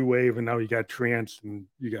variation of new wave, and now you got trance and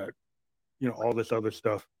you got, all this other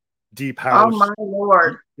stuff. Deep Oh house. my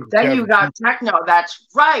lord. Then you got techno. That's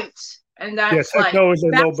right. And Yeah, that's like techno is a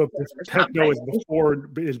little bit faster or techno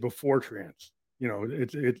something. is before trance.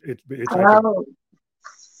 It's like a Oh,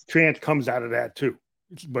 trance comes out of that too.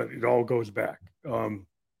 But it all goes back.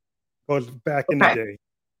 Goes back in the okay. day.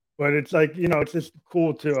 But it's like, it's just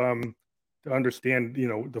cool to understand,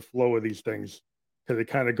 the flow of these things, because it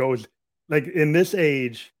kind of goes like in this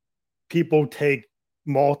age, people take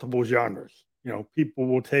multiple genres. People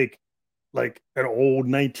will take like an old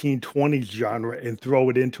 1920s genre and throw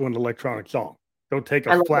it into an electronic song. They'll take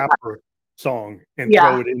a I love that. flapper song and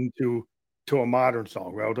throw Yeah. it to a modern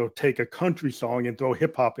song. Well, they'll take a country song and throw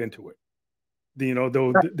hip hop into it.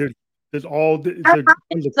 There's all That there comes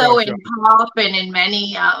happens so across in genres. pop and in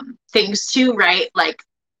many things too, right? Like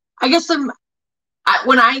I guess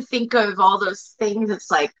when I think of all those things,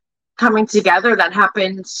 it's like coming together that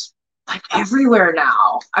happens like everywhere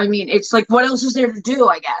now. I mean, it's like what else is there to do,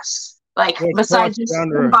 I guess? Like Well, it's cross besides just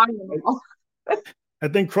genre. combining them all. I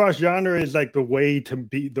think cross genre is like the way to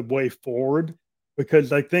be the way forward,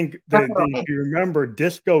 because I think that if Definitely. you remember,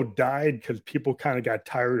 disco died because people kind of got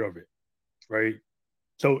tired of it, right?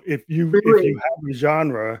 So if you Really. have a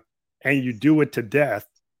genre and you do it to death,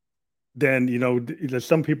 then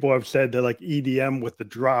some people have said that like EDM with the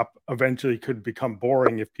drop eventually could become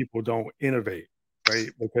boring if people don't innovate, right?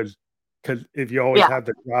 Because if you always Yeah, have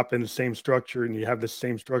the drop in the same structure and you have the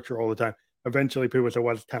same structure all the time, eventually people say,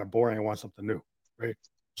 "Well, it's kind of boring. I want something new." Right.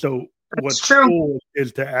 So that's what's true. cool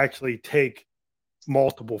is to actually take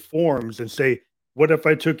multiple forms and say, what if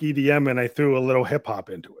I took EDM and I threw a little hip hop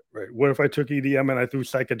into it, right? What if I took EDM and I threw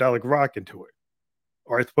psychedelic rock into it,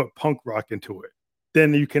 or I put punk rock into it?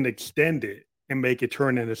 Then you can extend it and make it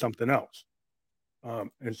turn into something else.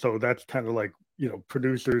 And so that's kind of like,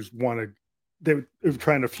 producers they're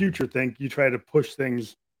trying to future think. You try to push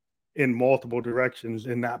things in multiple directions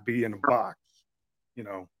and not be in a box,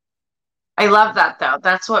 I love that though.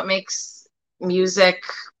 That's what makes music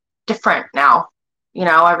different now.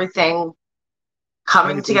 Everything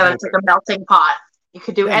coming together. It's like a melting pot. You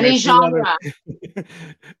could do any genre. If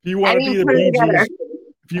you want to be the Bee Gees,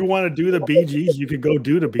 if you want to do the Bee Gees, you could go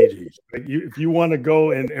do the Bee Gees. If you want to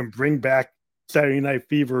go and bring back Saturday Night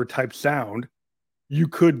Fever type sound, you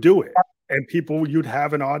could do it, and you'd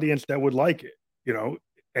have an audience that would like it.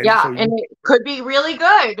 And and it could be really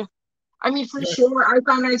good. I mean, for sure, I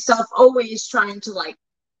find myself always trying to like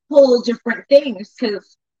pull different things,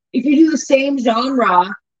 because if you do the same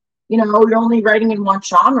genre, you're only writing in one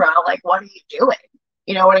genre. Like, what are you doing?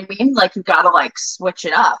 You know what I mean? Like, you got to like switch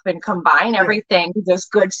it up and combine everything. There's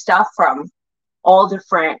good stuff from all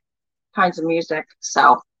different kinds of music.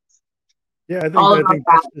 So, I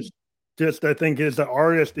think I think as an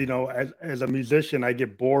artist, as a musician, I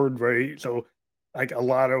get bored, right? So, like a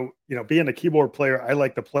lot of, being a keyboard player, I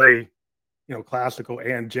like to play, classical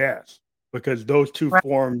and jazz, because those two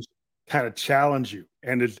forms kind of challenge you.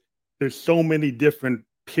 And there's so many different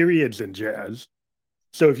periods in jazz.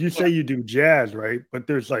 So if you say you do jazz, right, but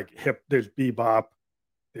there's like there's bebop,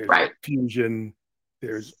 there's fusion,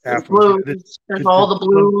 there's Afro, there's all the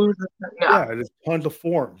blues. There's tons of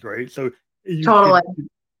forms, right? So you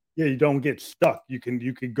don't get stuck. You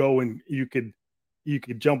could go and you could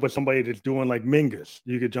jump with somebody that's doing like Mingus.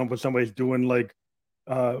 You could jump with somebody that's doing like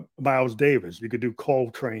Miles Davis. You could do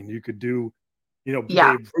Coltrane. You could do, Dave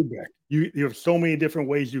Brubeck. You have so many different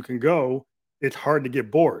ways you can go. It's hard to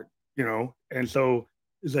get bored, And so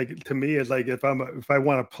it's like, to me, it's like if I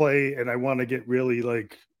want to play and I want to get really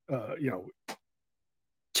like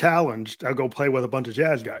challenged, I'll go play with a bunch of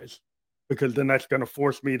jazz guys, because then that's going to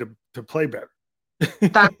force me to play better.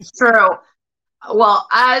 That's true. Well,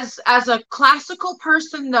 as a classical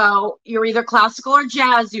person, though, you're either classical or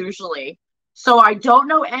jazz usually. So I don't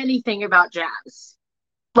know anything about jazz.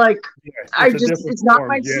 Like, it's not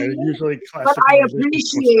my scene, usually but I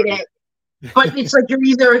appreciate it. But it's like you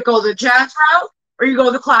either go the jazz route or you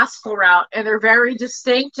go the classical route, and they're very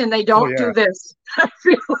distinct, and they don't do this. I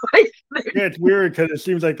feel like it's weird, because it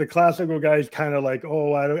seems like the classical guys kind of like,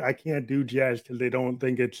 oh, I can't do jazz, because they don't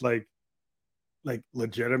think it's like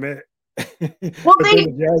legitimate. Well,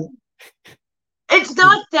 it's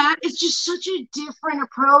not that. It's just such a different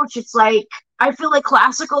approach. It's like, I feel like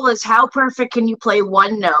classical is how perfect can you play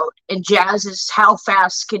one note, and jazz is how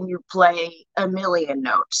fast can you play a million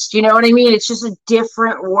notes. Do you know what I mean? It's just a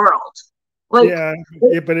different world. Like,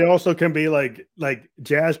 but it also can be like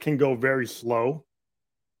jazz can go very slow.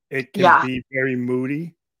 It can be very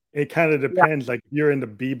moody. It kind of depends. Like, if you're into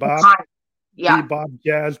bebop. Bebop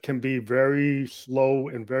jazz can be very slow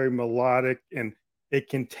and very melodic, and it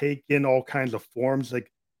can take in all kinds of forms.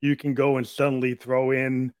 Like, you can go and suddenly throw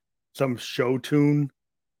in some show tune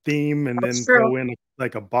theme, and then throw in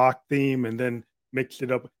like a Bach theme, and then mix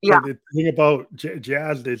it up. So the thing about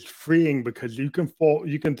jazz is freeing, because you can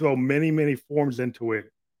throw many forms into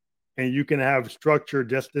it, and you can have structure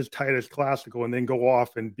just as tight as classical, and then go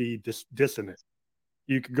off and be dissonant.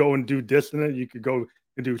 You could go and do dissonant. You could go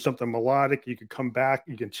and do something melodic. You could come back.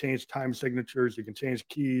 You can change time signatures. You can change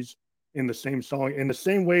keys in the same song, in the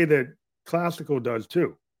same way that classical does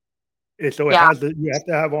too. And so you have to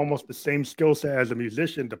have almost the same skill set as a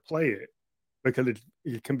musician to play it, because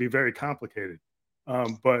it can be very complicated.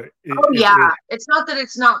 But it's not that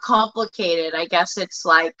it's not complicated. I guess it's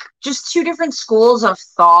like just two different schools of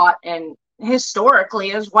thought, and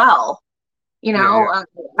historically as well.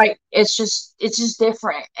 It's just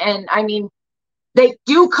different. And I mean, they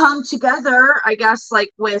do come together, I guess,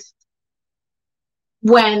 like with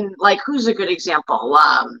when, like, who's a good example?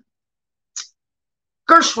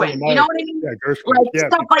 Gershwin, you know what I mean? Yeah, Gershwin.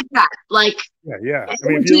 Like, stuff like that. Like, I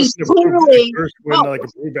mean, if you listen to Gershwin, like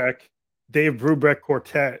Brubeck, Dave Brubeck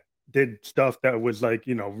Quartet did stuff that was like,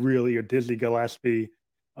 really a Dizzy Gillespie.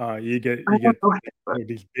 You get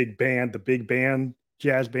these big band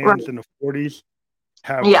jazz bands in the 40s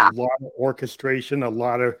have a lot of orchestration, a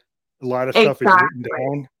lot of stuff is written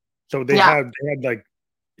down. So they had like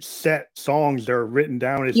set songs that are written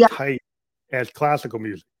down as tight as classical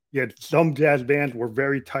music. Yet some jazz bands were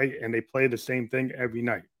very tight, and they play the same thing every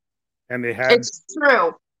night. And it's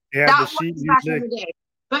true. They had the sheet music.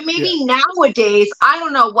 But maybe nowadays, I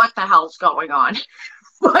don't know what the hell's going on.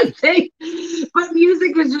 but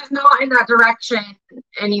music is just not in that direction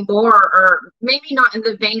anymore, or maybe not in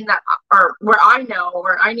the vein that, or where I know,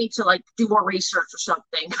 or I need to like do more research or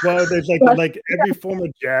something. Well, there's But like every form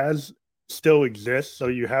of jazz still exists. So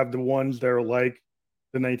you have the ones that are like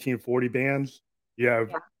the 1940 bands. You have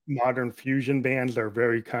yeah, modern fusion bands that are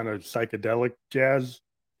very kind of psychedelic jazz,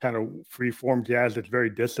 kind of free form jazz that's very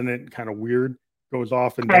dissonant, kind of weird, goes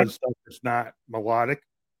off and okay, does stuff that's not melodic.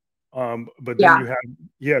 But then yeah, you have,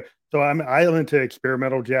 yeah. So I'm into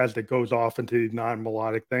experimental jazz that goes off into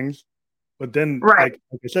non-melodic things. But then, right,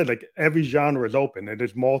 like I said, like every genre is open, and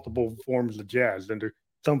there's multiple forms of jazz, and there,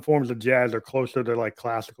 some forms of jazz are closer to like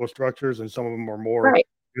classical structures, and some of them are more right,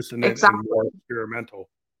 dissonant and more exactly. experimental.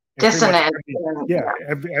 And pretty much Dissonance. yeah,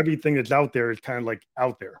 everything that's out there is kind of like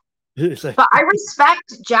out there. It's like, But I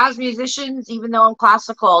respect jazz musicians, even though I'm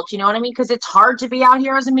classical. Do you know what I mean? Because it's hard to be out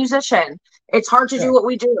here as a musician. It's hard to yeah, do what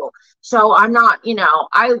we do. So I'm not,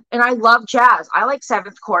 I love jazz. I like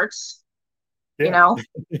seventh chords. You yeah. know,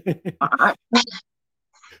 I,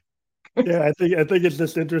 Yeah, I think it's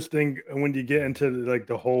just interesting when you get into like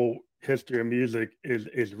the whole history of music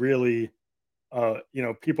is really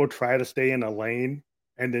people try to stay in a lane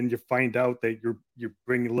and then you find out that you're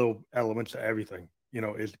bringing little elements to everything,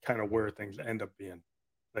 is kind of where things end up being.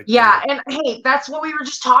 Like yeah, and hey, that's what we were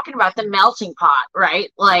just talking about, the melting pot, right?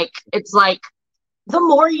 Like it's like the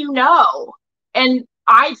more you know, and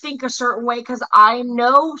I think a certain way because I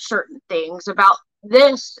know certain things about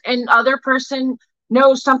this, and other person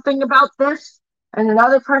knows something about this, and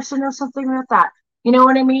another person knows something about that. You know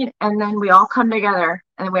what I mean? And then we all come together,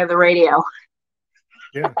 and then we have the radio.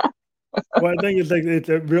 yeah. Well, I think it's like it's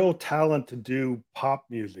a real talent to do pop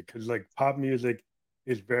music because like pop music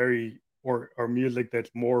is very or music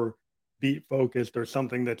that's more beat focused or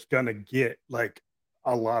something that's gonna get like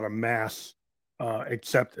a lot of mass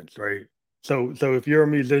acceptance, right? So if you're a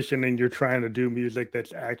musician and you're trying to do music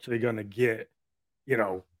that's actually gonna get, you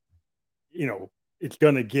know, you know, it's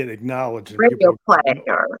gonna get acknowledged and Radio people, play,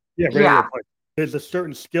 or yeah, radio yeah, play. There's a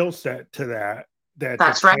certain skill set to that that's a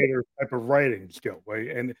that's right, tighter type of writing skill, right?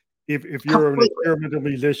 And if you're an completely. experimental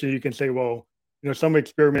musician, you can say, well, some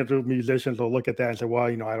experimental musicians will look at that and say, well,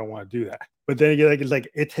 I don't want to do that. But then again, like, it's like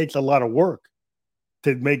it takes a lot of work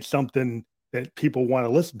to make something that people want to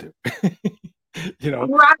listen to. you know,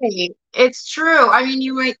 Right. It's true. I mean,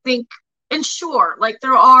 you might think, and sure, like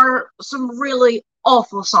there are some really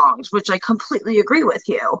awful songs, which I completely agree with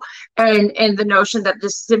you, and the notion that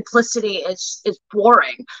this simplicity is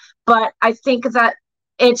boring. But I think that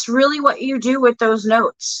it's really what you do with those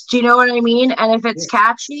notes. Do you know what I mean? And if it's yeah.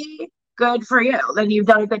 catchy, good for you. Then you've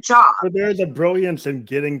done a good job. But there's a brilliance in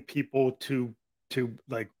getting people to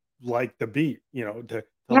like the beat, to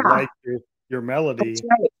Yeah, like your that's melody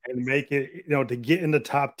right. and make it, to get in the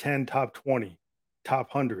top 10, top 20,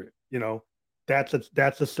 top 100, that's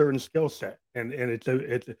a certain skill set. And it's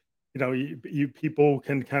you people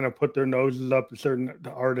can kind of put their noses up to certain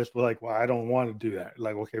the artists were like, well, I don't want to do that.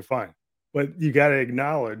 Like, okay, fine. But you got to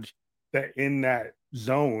acknowledge that in that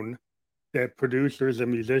zone that producers and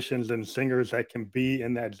musicians and singers that can be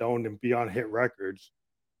in that zone and be on hit records,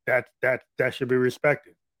 that should be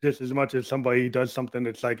respected just as much as somebody who does something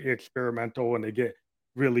that's like experimental and they get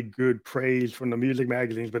really good praise from the music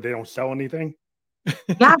magazines, but they don't sell anything.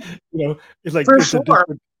 Yeah, It's like for sure.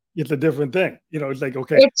 it's a different thing. It's like,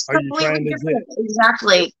 okay, It's are you completely trying to get different.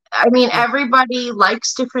 Exactly. I mean, yeah, everybody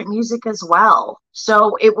likes different music as well.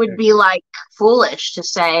 So it would yeah, be like foolish to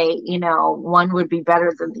say, one would be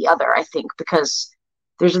better than the other, I think, because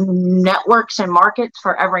there's networks and markets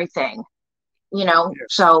for everything, yeah.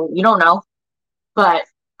 so you don't know. But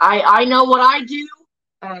I know what I do,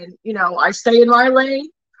 and, I stay in my lane,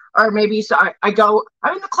 or maybe so I'm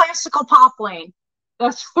in the classical pop lane.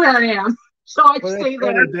 That's where I am. So I Well, that's stay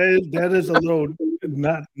there. funny. That is a little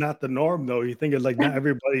not the norm though. You think it's like not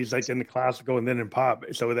everybody's like in the classical and then in pop,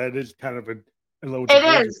 so that is kind of a little It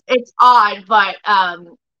divergent. is. It's odd, but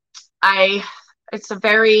I it's a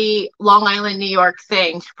very Long Island, New York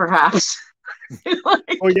thing, perhaps.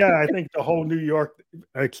 Like, Well, yeah, I think the whole New York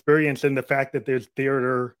experience and the fact that there's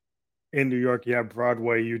theater in New York, you have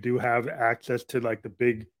Broadway, you do have access to like the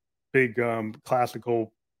big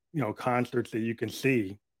classical, concerts that you can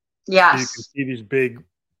see. So you can yes, see these big,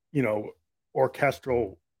 you know,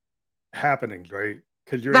 orchestral happenings, right?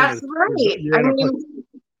 Because that's right. you're I in a place. mean,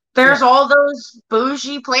 there's Yeah, all those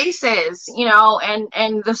bougie places,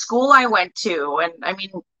 and the school I went to, and I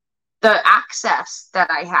mean the access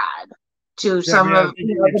that I had to yeah. I some mean, I of think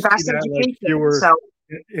you the see best that like if you education. were So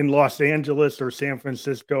in Los Angeles or San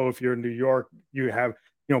Francisco, if you're in New York, you have,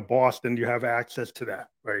 Boston, you have access to that,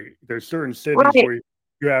 right? There's certain cities right, where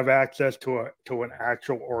you have access to an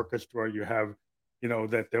actual orchestra. You have,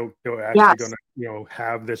 that they're actually Yes. going to,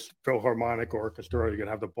 have this Philharmonic Orchestra. You're going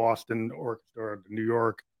to have the Boston Orchestra, the New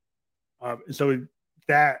York. So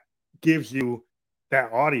that gives you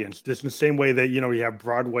that audience. Just in the same way that, you have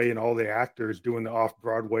Broadway and all the actors doing the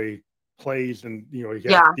off-Broadway plays, and, you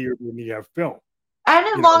have theater and you have film. And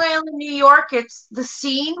in Long Island, New York, it's the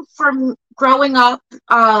scene from growing up.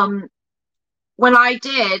 When I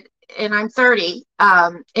did, and I'm 30,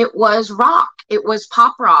 it was rock. It was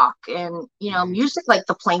pop rock, and music like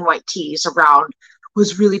the Plain White T's around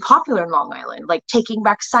was really popular in Long Island, like Taking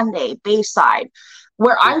Back Sunday, Bayside.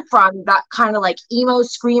 Where I'm from, that kind of like emo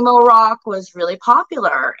screamo rock was really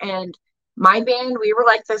popular, and my band, we were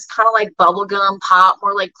like this kind of like bubblegum pop,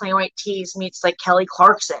 more like Plain White T's meets like Kelly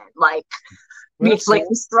Clarkson, like meets like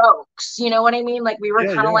the Strokes. You know what I mean? Like we were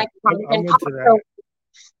kind of like I'm pop. So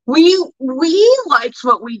we liked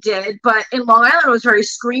what we did, but in Long Island it was very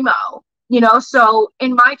screamo. So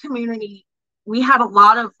in my community, we had a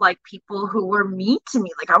lot of like people who were mean to me.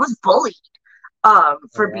 Like I was bullied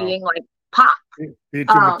for being like pop. Being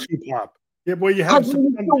too pop. Yeah, well, you have to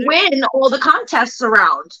win all the contests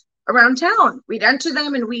around town. We'd enter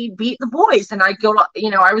them and we'd beat the boys. And I'd go to,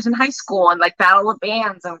 I was in high school and like Battle of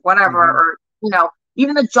Bands and whatever, or,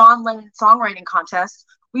 even the John Lennon songwriting contest.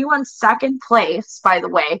 We won second place, by the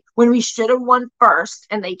way, when we should have won first.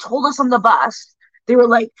 And they told us on the bus, they were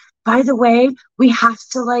like, by the way, we have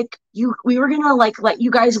to we were going to let you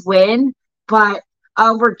guys win, but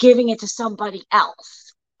we're giving it to somebody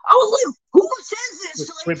else. I was like, who says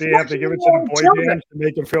this? Did they have to give it to the boy band to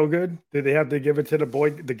make them feel good? Did they have to give it to the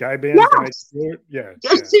guy band to make them feel good? Yeah.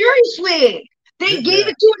 Seriously. They gave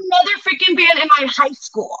it to another freaking band in my high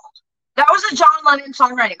school. That was a John Lennon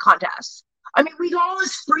songwriting contest. I mean, we got all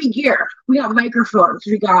this free gear. We got microphones.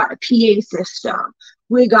 We got a PA system.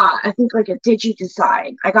 We got, I think, like a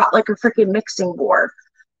DigiDesign. I got like a freaking mixing board.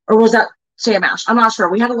 Or was that Sam Ash? I'm not sure.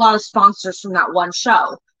 We had a lot of sponsors from that one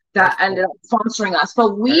show that ended up sponsoring us.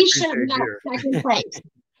 But we shouldn't have got second place.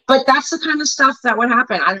 But that's the kind of stuff that would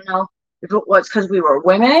happen. I don't know if it was because we were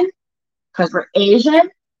women, because we're Asian.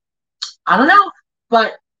 I don't know.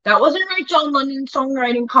 But that wasn't right John Lennon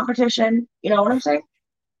songwriting competition. You know what I'm saying?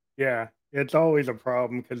 Yeah. It's always a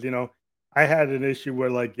problem because, I had an issue where,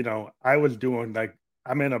 like, I was doing, like,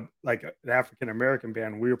 I'm in an African-American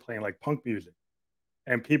band. We were playing, like, punk music.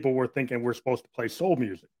 And people were thinking we're supposed to play soul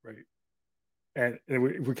music, right? And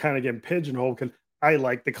we're kind of getting pigeonholed because I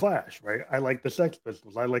like the Clash, right? I like the Sex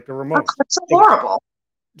Pistols. I like the Ramones. That's horrible.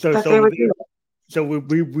 So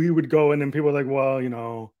we would go in and people were like, well,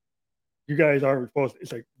 you guys aren't supposed to.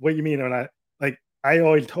 It's like, what do you mean? And I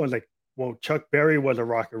always told them, like, well, Chuck Berry was a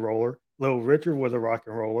rock and roller. Little Richard was a rock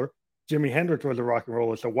and roller. Jimi Hendrix was a rock and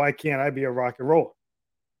roller. So why can't I be a rock and roller?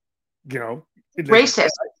 Racist.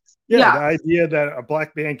 Yeah, the idea that a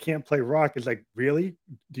black band can't play rock is like, really?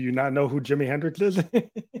 Do you not know who Jimi Hendrix is?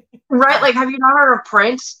 Right? Like, have you not heard of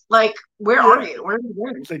Prince? Like, where are you? Where are you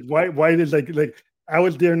going? It's like, why does like I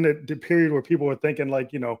was during the period where people were thinking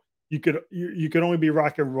like, you could only be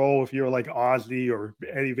rock and roll if you're like Ozzy or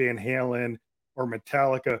Eddie Van Halen or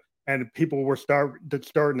Metallica. And people were starting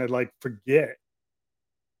to like forget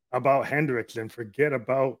about Hendrix and forget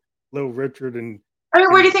about Little Richard. And I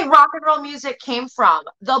mean, where do you think rock and roll music came from?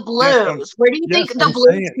 The blues. Where do you think the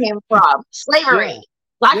blues came from? Slavery.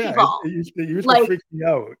 Black people. It used to freak me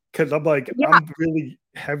out because I'm like, I'm really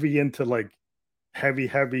heavy into like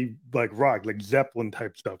heavy like rock, like Zeppelin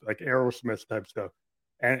type stuff, like Aerosmith type stuff.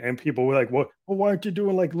 And people were like, well, why aren't you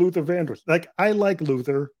doing like Luther Vandross? Like, I like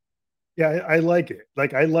Luther. Yeah, I like it.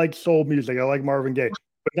 Like, I like soul music. I like Marvin Gaye.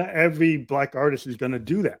 But not every black artist is going to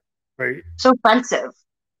do that, right? So offensive.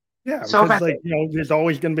 Yeah, so because, like, there's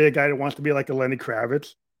always going to be a guy that wants to be like a Lenny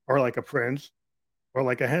Kravitz or like a Prince or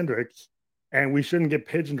like a Hendrix. And we shouldn't get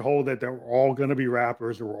pigeonholed that they're all going to be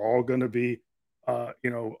rappers or we're all going to be,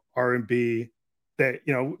 R&B. That,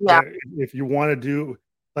 that if you want to do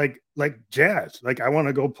like jazz, like I want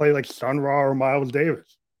to go play like Sun Ra or Miles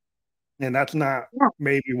Davis. And that's not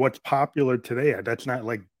maybe what's popular today. That's not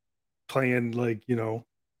like playing like,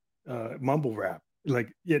 mumble rap.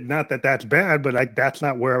 Like, not that that's bad, but like that's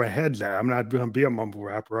not where my head's at. I'm not going to be a mumble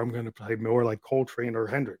rapper. I'm going to play more like Coltrane or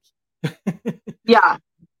Hendrix. Yeah.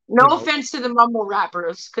 No offense to the mumble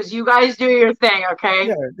rappers, because you guys do your thing, okay?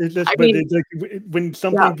 Yeah, it's just, it's like, when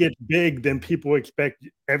something gets big, then people expect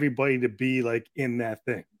everybody to be like in that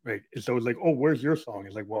thing, right? And so it's like, oh, where's your song?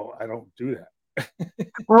 It's like, well, I don't do that.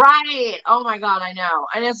 Right. Oh my God, I know.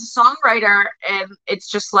 And as a songwriter, and it's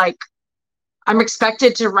just like I'm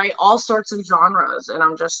expected to write all sorts of genres, and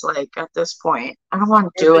I'm just like, at this point, I don't want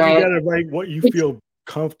to do it. You gotta write what you feel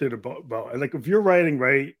comfortable about it. Like if you're writing,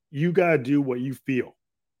 right, you gotta do what you feel.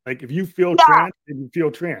 Like if you feel Yeah, trance, then you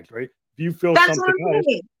feel trance, right? If you feel that's what something I'm else,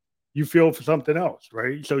 saying. you feel for something else,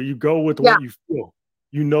 right? So you go with Yeah. what you feel.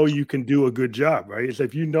 You know you can do a good job, right? It's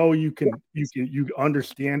if you know you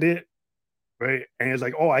understand it, right? And it's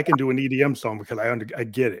like, oh, I can do an EDM song because I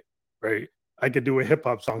get it, right? I could do a hip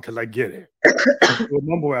hop song because I get it. I can do a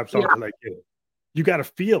mumble rap song Yeah. because I get it. You got to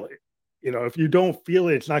feel it. If you don't feel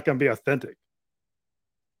it, it's not going to be authentic.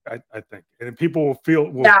 I think, and people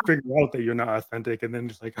will Yeah. figure out that you're not authentic, and then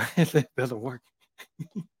it's like it doesn't work.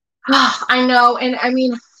 I know. And I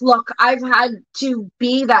mean, look, I've had to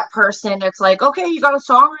be that person. It's like, okay, you got a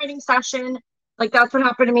songwriting session. Like that's what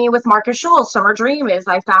happened to me with Marcus Schultz. Summer Dream is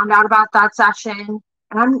I found out about that session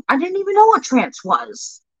and I didn't even know what trance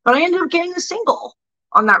was, but I ended up getting a single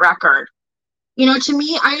on that record. To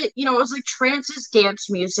me, it was like trance is dance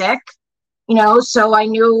music, so I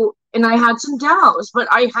knew and I had some demos, but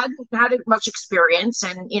I hadn't had much experience.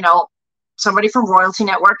 And, somebody from Royalty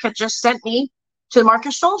Network had just sent me to the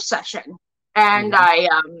Marcus Schultz session. And Mhm. I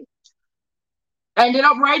ended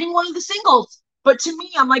up writing one of the singles. But to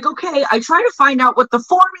me, I'm like, okay, I try to find out what the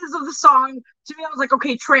form is of the song. To me, I was like,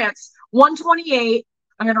 okay, trance, 128.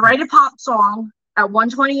 I'm going to write a pop song at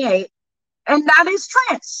 128. And that is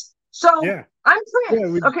trance. So Yeah, I'm yeah.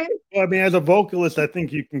 trance. Okay. Well, I mean, as a vocalist, I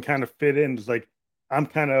think you can kind of fit in. It's like I'm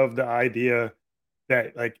kind of the idea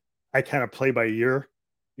that like I kind of play by ear,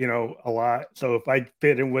 a lot. So if I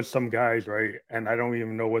fit in with some guys, right, and I don't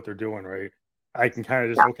even know what they're doing, right, I can kind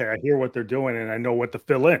of just Yeah. okay, I hear what they're doing and I know what to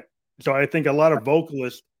fill in. So I think a lot of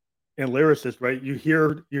vocalists and lyricists, right, you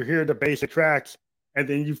hear the basic tracks and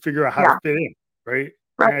then you figure out how to Yeah. fit in, right?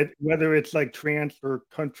 Right. And whether it's like trance or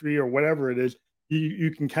country or whatever it is,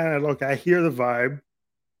 you can kind of look. I hear the vibe,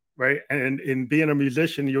 right? And in being a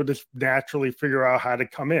musician, you'll just naturally figure out how to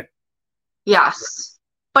come in. Yes.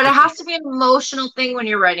 But it It's has to be an emotional thing when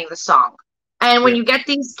you're writing the song. And when yeah, you get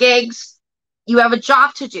these gigs, you have a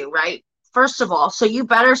job to do, right? First of all, so you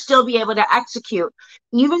better still be able to execute,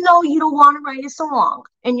 even though you don't want to write a song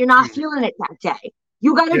and you're not mhm, feeling it that day.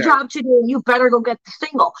 You got a yeah. job to do and you better go get the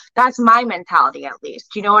single. That's my mentality, at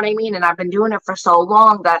least. You know what I mean? And I've been doing it for so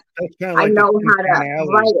long that That's kind of I like the know Tin how Pan to Alley.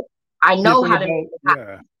 write it. I You know think how to make about it happen.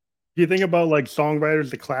 yeah. You think about like songwriters,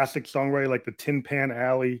 the classic songwriter, like the Tin Pan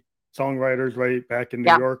Alley songwriters, right? Back in New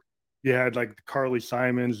Yeah. York, you had like Carly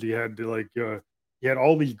Simons, you had you had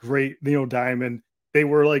all these great Neil Diamond. They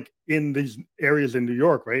were like in these areas in New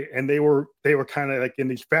York, right? And they were kind of like in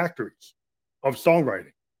these factories of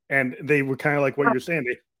songwriting, and they were kind of like what you're saying.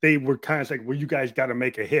 They were kind of like, well, you guys got to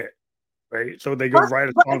make a hit, right? So they go write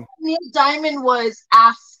a But song. Neil Diamond was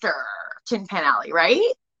after Tin Pan Alley, right?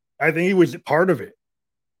 I think he was part of it.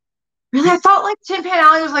 Really, I He thought like Tin Pan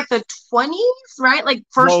Alley was like the 20s, right? Like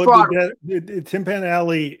first No, Broadway. the Tin Pan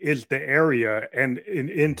Alley is the area, and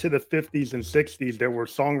into the 50s and 60s, there were Um,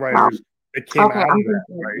 songwriters that came okay, out of I'm that,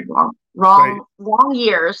 thinking right? wrong, Right. wrong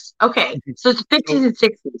years. Okay, Mhm. so it's 50s So and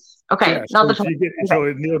 60s. Okay, yeah, not the so 20s.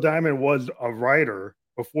 Okay, Neil Diamond was a writer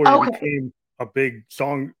before he okay. became a big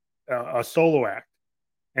a solo act,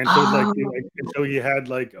 and so Oh, and so he had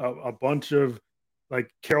like a bunch of like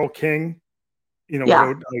Carole King, yeah.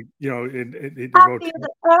 wrote like they I wrote feel the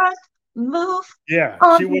earth move yeah, on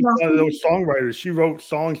she was my one of feet. those songwriters. She wrote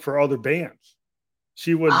songs for other bands.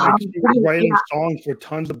 She was writing Yeah. songs for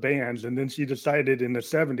tons of bands, and then she decided in the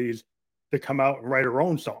 70s to come out and write her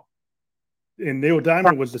own song. And Neil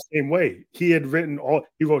Diamond was the same way. He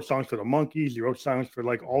wrote songs for the Monkees, he wrote songs for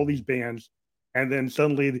like all these bands, and then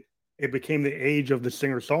suddenly it became the age of the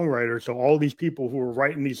singer-songwriter. So all these people who were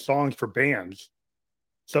writing these songs for bands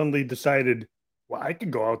suddenly decided, well, I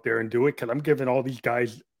could go out there and do it because I'm giving all these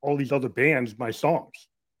guys, all these other bands my songs,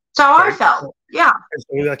 So I right? felt. Yeah. And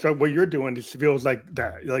so that's what you're doing. It feels like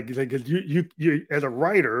that, like you as a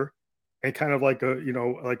writer, and kind of like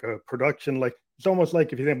like a production, like it's almost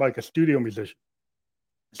like if you think about like a studio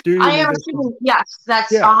I am musician. assuming, yes,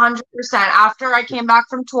 that's Yeah, 100%. After I came back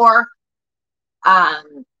from tour,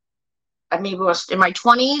 um, I maybe was in my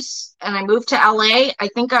 20s and I moved to LA. I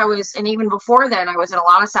think I was, and even before then, I was in a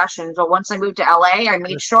lot of sessions. But once I moved to LA, I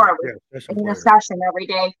made sure I was yeah, session in a player. session every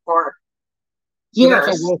day for But that's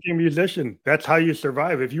a years. working musician. That's how you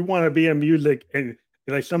survive. If you want to be in music, and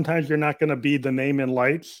like sometimes you're not going to be the name in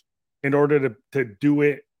lights in order to do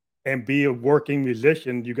it and be a working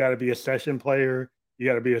musician. You got to be a session player. You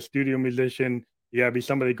got to be a studio musician. You got to be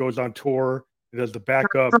somebody who goes on tour and does the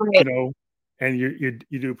backup, Right. and you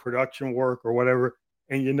do production work or whatever.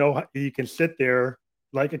 And you can sit there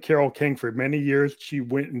like a Carole King for many years. She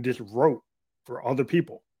went and just wrote for other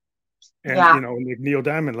people. And Yeah. like Neil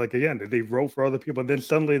Diamond, like again, they wrote for other people. And then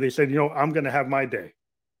suddenly they said, I'm going to have my day.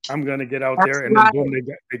 I'm gonna get out That's there, and then right. boom,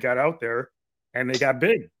 they got out there, and they got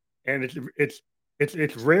big. And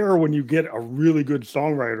it's rare when you get a really good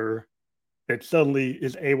songwriter that suddenly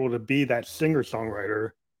is able to be that singer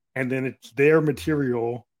songwriter, and then it's their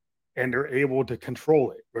material, and they're able to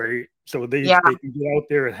control it, right? So Yeah, they can get out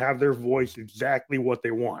there and have their voice exactly what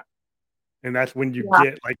they want, and that's when you yeah.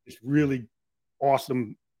 get like this really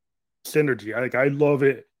awesome synergy. I love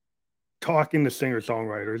it talking to singer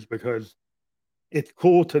songwriters because it's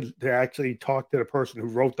cool to actually talk to the person who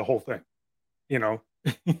wrote the whole thing, you know.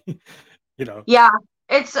 You know. Yeah,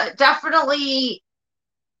 it's definitely.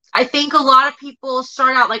 I think a lot of people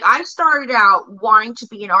start out like I started out wanting to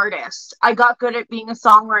be an artist. I got good at being a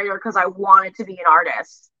songwriter because I wanted to be an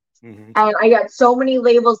artist. Mm-hmm. And I got so many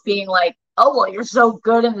labels being like, oh, well, you're so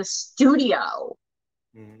good in the studio.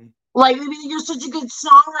 Mm-hmm. Like, maybe you're such a good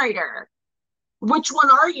songwriter. Which one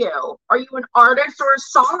are you? Are you an artist or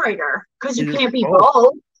a songwriter? Because you can't be both.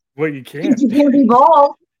 both. Well, you Because can't. you can't be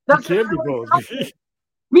both. You That's what can't be everyone both. tells me.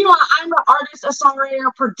 Meanwhile, I'm an artist, a songwriter,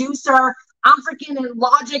 a producer. I'm freaking in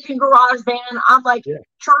Logic and GarageBand. I'm like Yeah.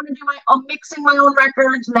 trying to I'm mixing my own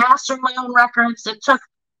records, mastering my own records. It took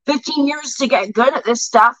 15 years to get good at this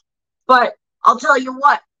stuff. But I'll tell you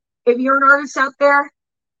what, if you're an artist out there,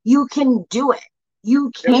 you can do it.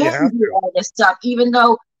 You Yeah, you can have do to. all this stuff, even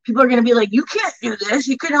though people are going to be like, you can't do this.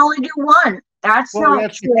 You can only do one. That's Well, not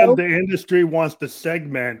that's because true. the industry wants to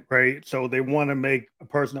segment, right? So they want to make a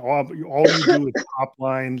person all you do is top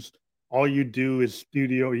lines. All you do is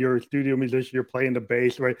studio. You're a studio musician. You're playing the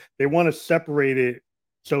bass, right? They want to separate it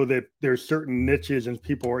so that there's certain niches and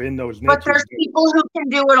people are in those But niches. there's people who can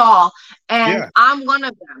do it all, and Yeah. I'm one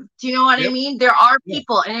of them. Do you know what I Yep. mean? There are Yeah.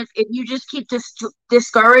 people, and if you just keep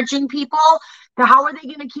discouraging people, then how are they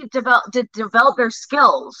going to keep develop their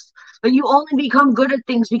skills? But you only become good at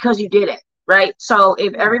things because you did it, right? So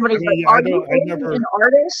if Yeah. I everybody's like, mean, "Are you only an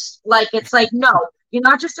artist?" Like it's like, no, you're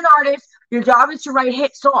not just an artist. Your job is to write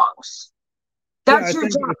hit songs. Yeah, That's your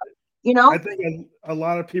job, you know? I think a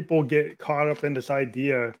lot of people get caught up in this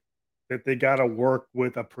idea that they got to work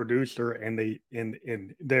with a producer and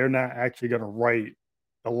they're not actually going to write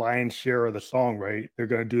the lion's share of the song, right? They're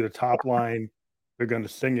going to do the top line, they're going to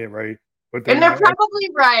sing it, right? But And then they're probably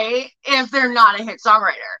right if they're not a hit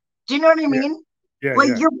songwriter. Do you know what I yeah, mean? yeah, Like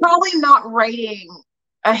yeah. you're probably not writing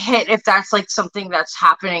a hit if that's like something that's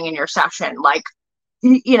happening in your session. Like,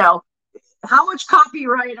 you know, how much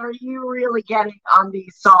copyright are you really getting on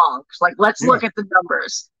these songs? Like, let's Yeah, look at the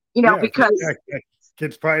numbers, you know, yeah, because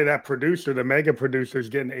it's probably that producer, the mega producer is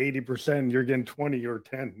getting 80%, you're getting 20 or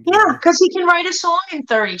 10, you yeah, know? because he can write a song in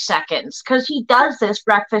 30 seconds because he does this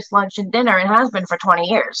breakfast, lunch, and dinner and has been for 20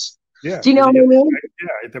 years. Yeah, Do you know because what I mean?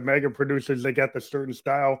 the mega producers, they got the certain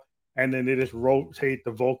style, and then they just rotate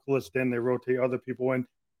the vocalist in, they rotate other people in,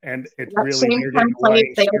 and it's That really same they're getting the template,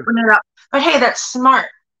 lion's they share. open it up. But hey, that's smart.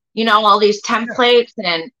 You know, all these Yeah, templates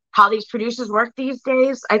and how these producers work these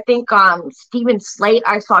days. I think Steven Slate,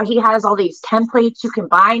 I saw he has all these templates you can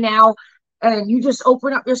buy now. And you just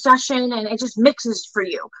open up your session and it just mixes for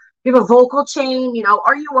you. You have a vocal chain, you know,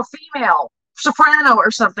 are you a female soprano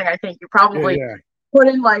or something? I think you yeah, probably yeah. put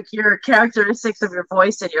in like your characteristics of your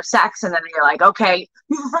voice and your sex, and then you're like, okay,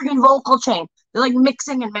 you have a freaking vocal chain. They're like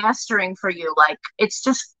mixing and mastering for you. Like it's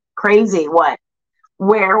just crazy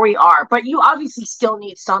where we are. But you obviously still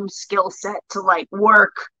need some skill set to like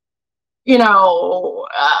work, you know,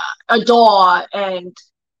 a DAW, and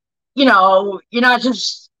you know, you're not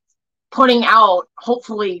just putting out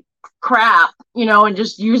hopefully crap, you know, and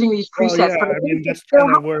just using these Well, presets. yeah, But I I think mean it's that's still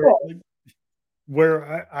kind of helpful.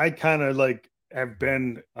 where I kind of like have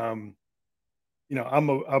been. You know,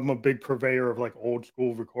 I'm a big purveyor of like old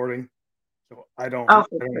school recording, so Oh, for I don't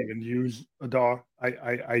sure. even use a DAW.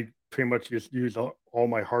 I pretty much just use all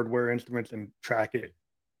my hardware instruments and track it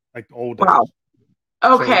like the old Wow. days.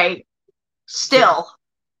 So Okay. so Still.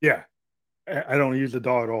 yeah, I don't use the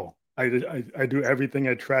DAW at all. I do everything.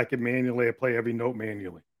 I track it manually. I play every note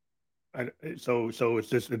manually. So it's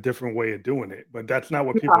just a different way of doing it. But that's not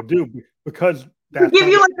what Yeah. people do because To that's give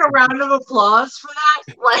not you what like a round of applause for that,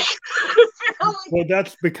 like, well,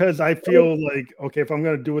 that's because I feel like, okay, if I'm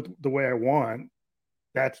going to do it the way I want,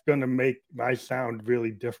 that's going to make my sound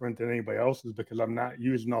really different than anybody else's because I'm not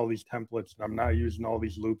using all these templates. And I'm not using all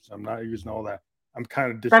these loops. I'm not using all that. I'm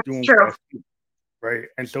kind of just that's doing true. what I feel, right?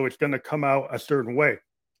 And so it's going to come out a certain way.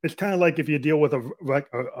 It's kind of like if you deal with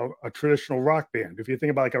a traditional rock band. If you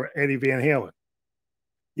think about like a Eddie Van Halen,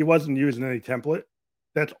 he wasn't using any template.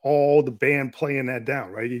 That's all the band playing that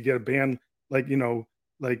down, right? You get a band like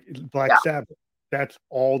like Black Yeah. Sabbath. That's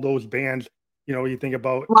all those bands. You know, you think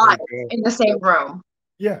about Live like in the same room.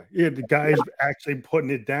 yeah, the guys actually putting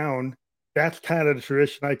it down that's kind of the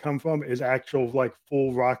tradition I come from, is actual like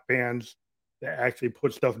full rock bands that actually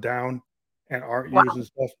put stuff down and aren't Wow. using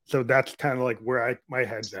stuff. So that's kind of like where my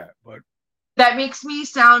head's at. But That makes me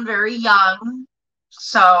sound very young.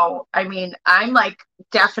 So, I mean, I'm like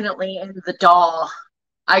definitely in the doll.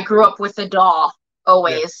 I grew up with the doll yeah,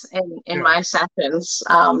 always in yeah. my sessions.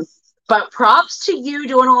 But props to you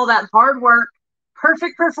doing all that hard work.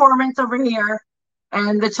 Perfect performance over here.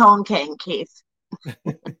 And the Tone King, Keith.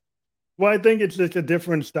 Well, I think it's just a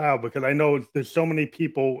different style because I know there's so many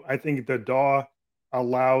people. I think the DAW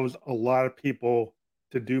allows a lot of people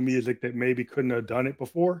to do music that maybe couldn't have done it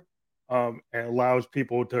before. And allows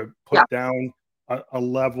people to Yeah, put down a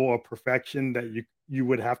level of perfection that you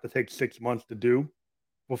would have to take 6 months to do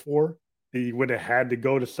before. You would have had to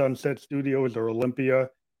go to Sunset Studios or Olympia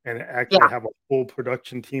and actually yeah, have a full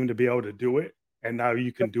production team to be able to do it. And now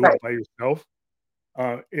you can that's do it right. by yourself.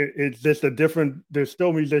 It's just a different. There's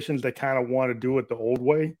still musicians that kind of want to do it the old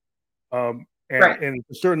way, Right. and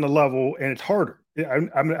a certain level, and it's harder.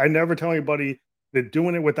 I never tell anybody that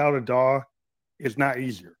doing it without a DAW is not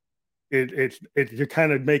easier. You're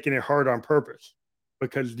kind of making it hard on purpose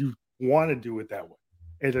because you want to do it that way.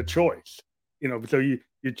 It's a choice, So you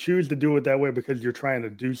choose to do it that way because you're trying to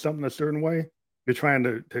do something a certain way. You're trying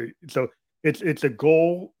to so it's a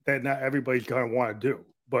goal that not everybody's gonna want to do,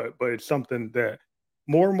 but it's something that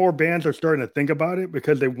more and more bands are starting to think about it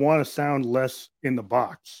because they want to sound less in the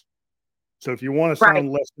box. So if you want to Right. sound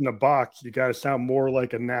less in the box, you got to sound more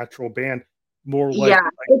like a natural band, more Yeah.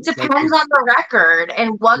 It like depends on the record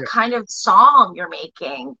and what yeah, kind of song you're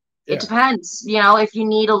making. It yeah, depends. If you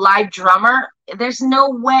need a live drummer, there's no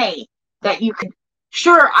way that you can.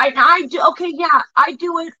 Sure, I do. Okay, yeah, I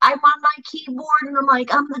do it. I'm on my keyboard and I'm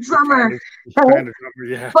like, I'm the drummer. you're Right? trying to drummer,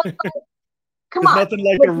 yeah. But come There's on, nothing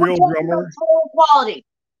like like, a we're real talking about drummer. total quality.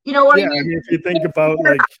 You know what I Yeah, I mean? mean, if you think about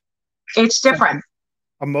It's like different.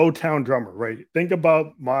 a Motown drummer, right? Think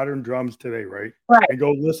about modern drums today, right? Right. And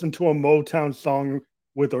go listen to a Motown song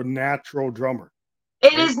with a natural drummer,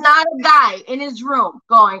 It right? is not a guy in his room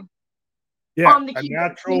going Yeah, on the a keyboard. You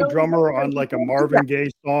natural know what drummer I on mean? You like a can't do that. Marvin Gaye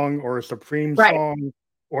song or a Supreme Right. song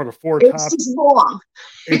or the Four It's Tops. just wrong.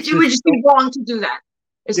 It's It would just just so be wrong to do that.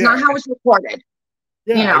 It's not yeah, how it's recorded.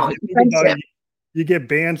 yeah. If you It's think about it, offensive. you get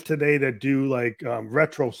bands today that do like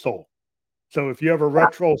retro soul. So if you have a Yeah.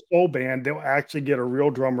 retro soul band, they'll actually get a real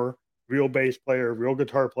drummer, real bass player, real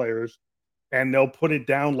guitar players, and they'll put it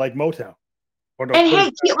down like Motown, or they'll And put hey,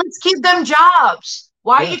 it down. let's give them jobs.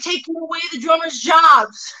 Why are Yeah, you taking away the drummers'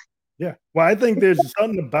 jobs? yeah. Well, I think there's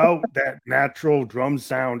something about that natural drum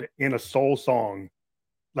sound in a soul song,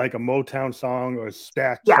 like a Motown song or a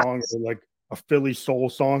Stax song Yes. or like a Philly soul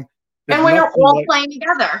song. There's And when they're nothing all like playing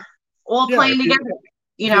together, all yeah. playing together,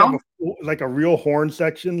 you If you have know? like a real horn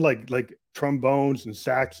section, like trombones and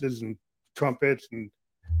saxes and trumpets, and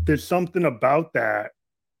there's something about that.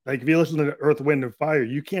 Like if you listen to Earth, Wind, and Fire,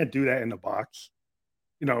 you can't do that in the box.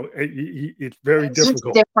 It's very It's just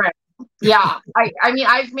difficult. different. Yeah. I mean,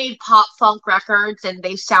 I've made pop funk records and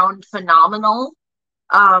they sound phenomenal.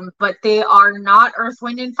 But they are not Earth,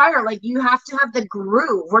 Wind, and Fire. Like you have to have the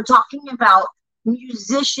groove. We're talking about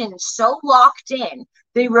musicians so locked in.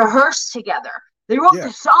 They rehearse together. They wrote Yeah,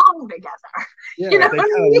 the song together. You yeah. know They what I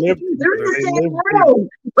kind of mean? live They're in together. the They same live. room,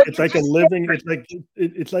 but It's you're like a just living. different.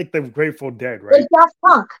 It's like the Grateful Dead, Like right? Daft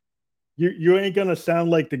Punk. You ain't gonna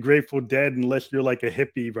sound like the Grateful Dead unless you're like a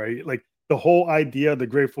hippie, right? Like the whole idea of the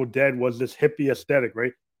Grateful Dead was this hippie aesthetic,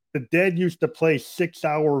 right? The Dead used to play 6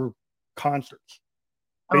 hour concerts.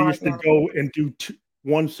 They Oh my used to god. go and do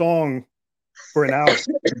one song for an hour,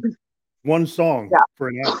 one song Yeah, for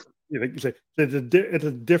an hour. It's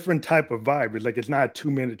a different type of vibe. It's like it's not a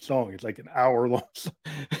 2 minute song. It's like an hour long.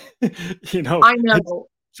 you know, I it's, know.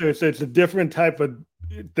 it's a different type of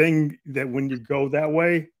thing that when you go that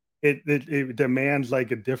way, it demands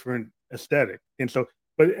like a different aesthetic. And so,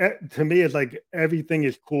 but to me, it's like everything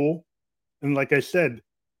is cool. And like I said,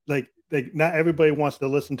 like not everybody wants to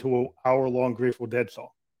listen to an hour long Grateful Dead song.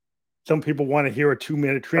 Some people want to hear a 2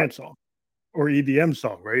 minute trance song or EDM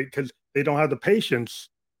song, right? Because they don't have the patience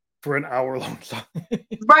for an hour long song.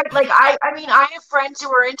 Right. Like I mean, I have friends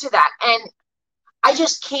who are into that, and I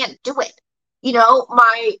just can't do it.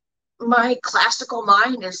 My classical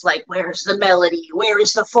mind is like, where's the melody? Where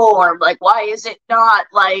is the form? Like, why is it not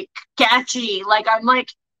like catchy? Like, I'm like,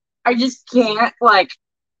 I just can't like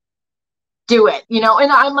do it,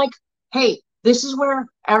 And I'm like, hey, this is where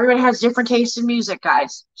everybody has different tastes in music,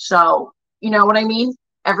 guys. So, you know what I mean?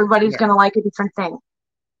 Everybody's Yeah. gonna like a different thing.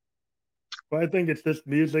 But I think it's just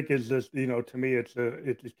music is just, to me, it's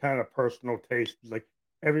kind of personal taste. Like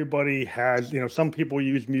everybody has, some people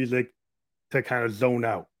use music to kind of zone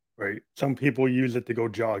out, right? Some people use it to go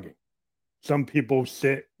jogging. Some people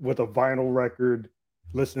sit with a vinyl record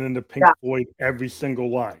listening to Pink Yeah. Floyd every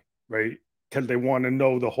single line, right? Because they want to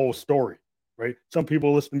know the whole story, right? Some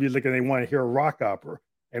people listen to music and they want to hear a rock opera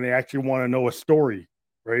and they actually want to know a story,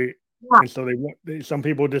 right? Yeah. And so some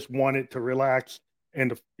people just want it to relax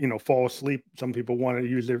and to, fall asleep. Some people want to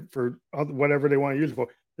use it for whatever they want to use it for.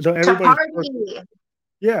 So To everybody's party.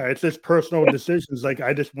 yeah, it's just personal decisions. Like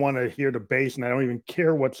I just want to hear the bass and I don't even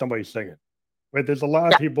care what somebody's singing. Right? There's a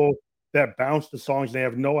lot of people that bounce the songs and they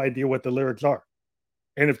have no idea what the lyrics are.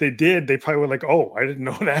 And if they did, they probably were like, "Oh, I didn't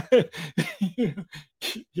know that."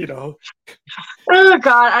 you know. Oh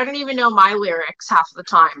God, I don't even know my lyrics half the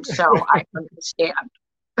time, so I understand.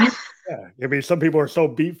 Yeah, I mean, some people are so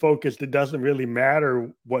beat focused; it doesn't really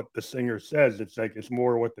matter what the singer says. It's like it's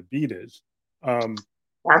more what the beat is.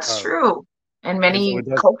 That's true. And And so many it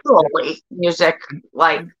does. culturally music,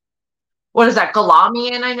 like what is that,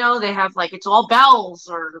 Galamian? I know they have like it's all bells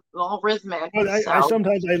or all rhythmic. But I So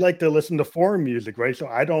sometimes I like to listen to foreign music, right? So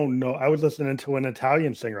I don't know. I was listening to an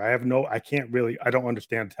Italian singer. I can't really, I don't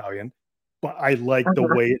understand Italian, but I like the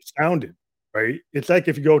way it sounded, right? It's like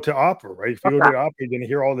if you go to opera, right? If you go to the opera, you're going to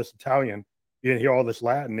hear all this Italian, you're going to hear all this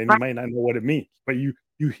Latin, and you might not know what it means, but you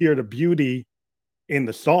hear the beauty in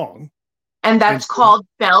the song. and that's called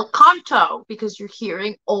bel canto because you're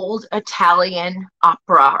hearing old Italian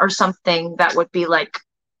opera or something that would be like,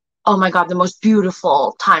 oh my God, the most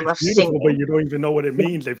beautiful time of singing. But you don't even know what it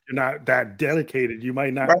means if you're not that dedicated. You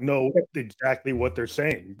might not know exactly what they're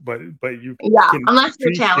saying, but you can unless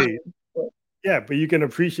you're Italian. Yeah, but you can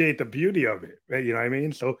appreciate the beauty of it, right? You know what I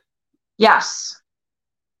mean? So yes,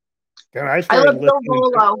 and I love Il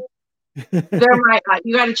Volo. They're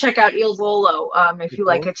you got to check out Il Volo if you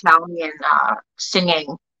like Italian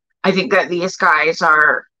singing. I think that these guys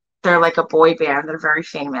they're like a boy band. They're very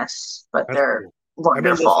famous, but they're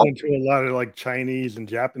wonderful. I've been listening to a lot of like Chinese and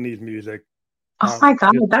Japanese music. Oh my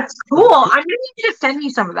God, that's cool. I'm gonna need you to send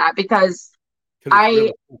me some of that because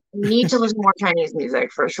I need to listen to more Chinese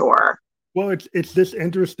music for sure. Well, it's this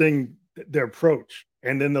interesting their approach,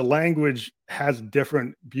 and then the language has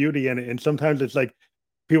different beauty in it, and sometimes it's like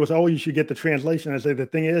people say, "Oh, you should get the translation." I say the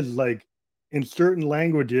thing is, like in certain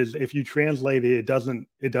languages, if you translate it,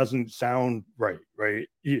 it doesn't sound right, right?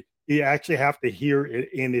 You actually have to hear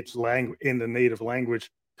it in its language, in the native language,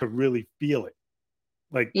 to really feel it.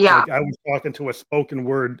 Like I was talking to a spoken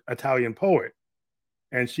word Italian poet,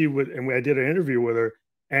 and I did an interview with her,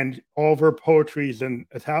 and all of her poetry is in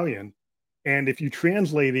Italian. And if you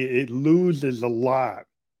translate it, it loses a lot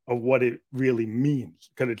of what it really means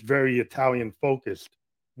because it's very Italian focused,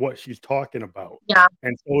 what she's talking about. Yeah.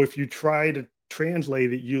 And so if you try to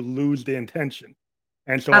translate it, you lose the intention.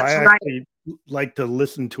 And so That's I actually like to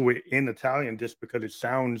listen to it in Italian just because it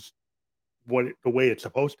sounds the way it's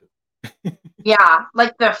supposed to. Yeah,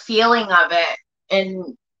 like the feeling of it,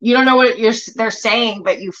 and you don't know what they're saying,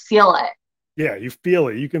 but you feel it. Yeah, you feel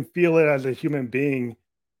it. You can feel it as a human being.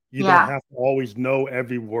 You don't have to always know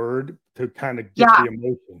every word to kind of get the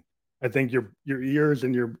emotion. I think your ears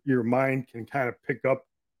and your mind can kind of pick up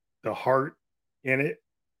the heart in it.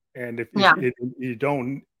 And if you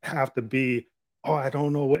don't have to be, oh, I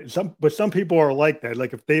don't know but some people are like that.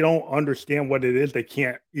 Like if they don't understand what it is, they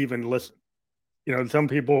can't even listen. Some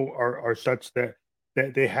people are such that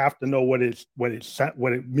they have to know what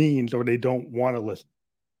it means, or they don't want to listen.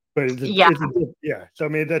 But so I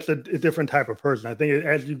mean that's a different type of person. I think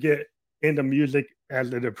as you get into music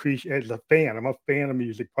as a fan, I'm a fan of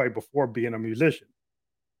music probably before being a musician,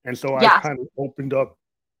 and so I kind of opened up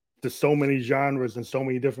to so many genres and so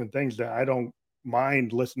many different things that I don't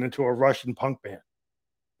mind listening to a Russian punk band,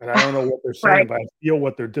 and I don't know what they're saying, but I feel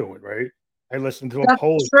what they're doing, right? I listen to a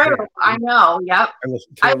Polish band. I know. Yep.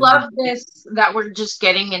 I love this that we're just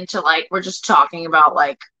getting into, like, we're just talking about,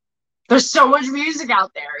 like, there's so much music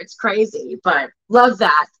out there. It's crazy, but love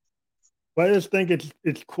that. But I just think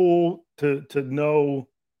it's cool to know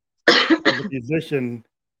as a musician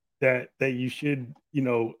that you should,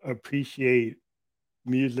 appreciate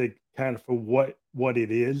music kind of for what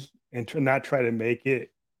it is and to not try to make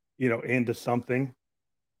it, into something.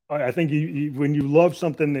 I think when you love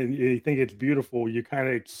something and you think it's beautiful, you kind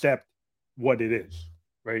of accept what it is,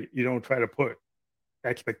 right? You don't try to put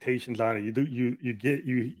expectations on it.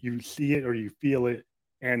 You see it or you feel it,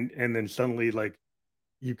 and then suddenly like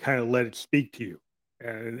you kind of let it speak to you,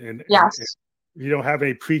 and you don't have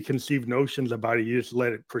any preconceived notions about it. You just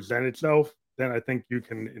let it present itself. Then I think you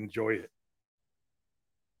can enjoy it.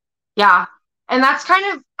 Yeah, and that's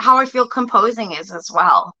kind of how I feel composing is as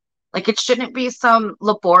well. Like it shouldn't be some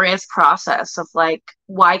laborious process of like,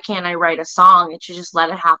 why can't I write a song? It should just let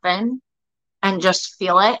it happen and just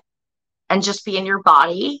feel it. and just be in your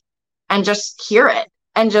body and just hear it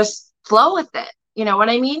and just flow with it. You know what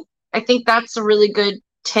I mean? I think that's a really good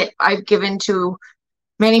tip I've given to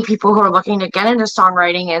many people who are looking to get into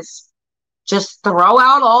songwriting is just throw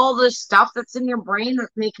out all the stuff that's in your brain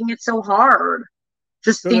that's making it so hard.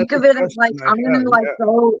 Just think of it as like, I'm going to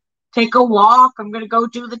go take a walk. I'm going to go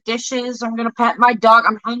do the dishes. I'm going to pet my dog.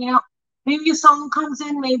 I'm hanging out. Maybe a song comes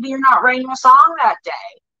in. Maybe you're not writing a song that day.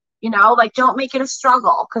 Like don't make it a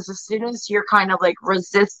struggle, because as soon as you're kind of like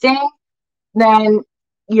resisting, then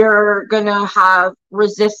you're going to have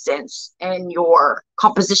resistance in your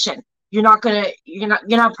composition. You're not going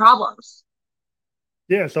to have problems.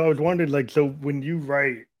 Yeah. So I was wondering, like, so when you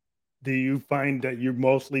write, do you find that you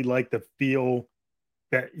mostly like the feel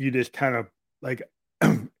that you just kind of like,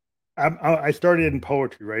 I started in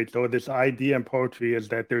poetry, right? So this idea in poetry is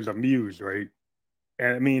that there's a muse, right?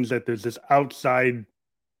 And it means that there's this outside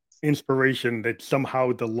inspiration that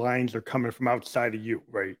somehow the lines are coming from outside of you,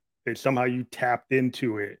 right? That somehow you tapped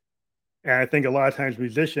into it. And I think a lot of times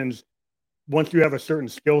musicians, once you have a certain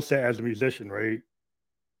skill set as a musician, right?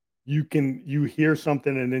 You hear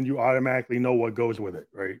something and then you automatically know what goes with it,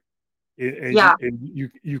 right?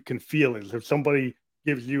 You can feel it. If somebody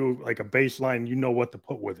gives you like a bass line, you know what to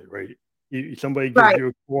put with it, right? Somebody gives you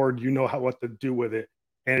a chord, you know what to do with it.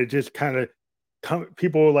 And it just kind of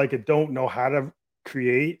people like it don't know how to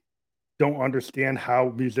create, don't understand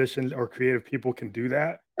how musicians or creative people can do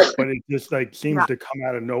that, but it just like seems to come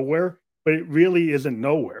out of nowhere, but it really isn't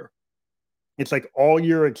nowhere. It's like all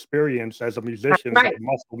your experience as a musician is like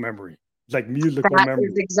muscle memory. It's like musical memory.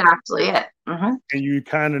 That is exactly it. And you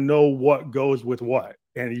kind of know what goes with what,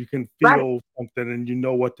 and you can feel something and you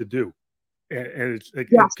know what to do. And it's like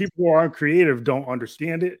people who aren't creative don't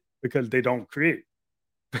understand it because they don't create.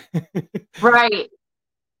 Right.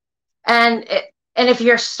 And if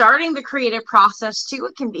you're starting the creative process too,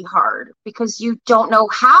 it can be hard because you don't know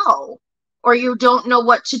how, or you don't know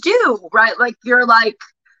what to do, right? Like you're like,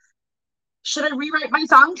 should I rewrite my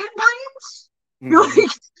song 10 times? Mm-hmm. You're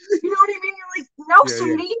like, you know what I mean? You're like, no,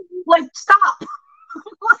 Cindy, like stop.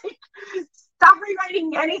 Like stop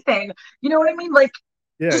rewriting anything. You know what I mean? Like,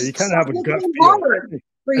 you kind of have a gut feel.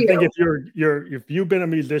 I think if you've been a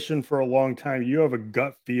musician for a long time, you have a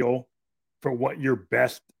gut feel for what your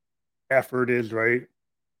best effort is, right?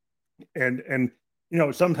 And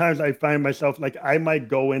sometimes I find myself like I might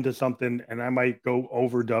go into something and I might go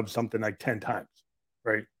overdub something like 10 times,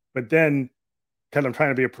 right? But then because I'm trying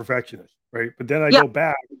to be a perfectionist, right? But then I go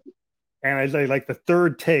back and I say like the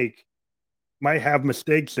third take might have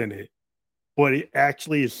mistakes in it, but it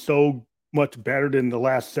actually is so much better than the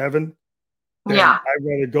last 7. I'd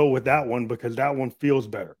rather go with that one because that one feels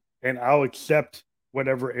better. And I'll accept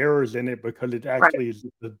whatever errors in it because it actually is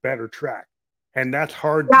the better track. And that's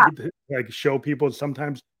hard to like show people.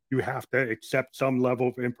 Sometimes you have to accept some level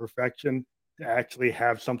of imperfection to actually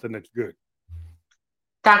have something that's good.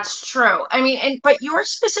 That's true. I mean, but you're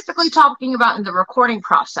specifically talking about in the recording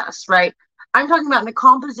process, right? I'm talking about in the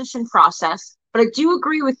composition process, but I do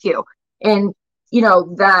agree with you in,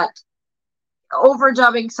 that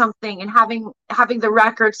overdubbing something and having the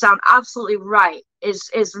record sound absolutely right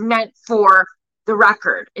is meant for the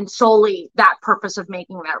record and solely that purpose of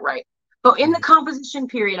making that right. But in the composition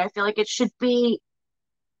period, I feel like it should be,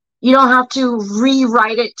 you don't have to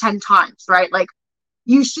rewrite it 10 times, right? Like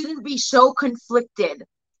you shouldn't be so conflicted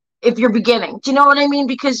if you're beginning. Do you know what I mean?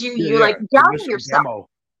 Because you like doubting yourself. Demo.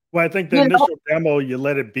 Well, I think the initial demo, you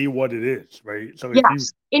let it be what it is, right? So and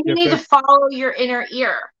you need to follow your inner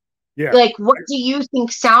ear. Yeah. Like, what do you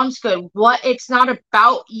think sounds good? It's not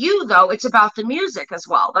about you though. It's about the music as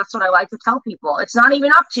well. That's what I like to tell people. It's not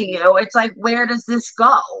even up to you. It's like, where does this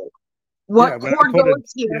go? What chord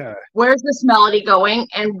goes here? Yeah. Where's this melody going?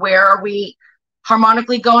 And where are we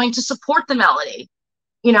harmonically going to support the melody?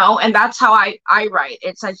 And that's how I write.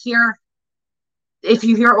 It's I hear, if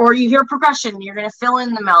you hear progression, you're going to fill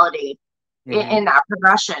in the melody in that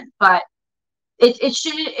progression. But it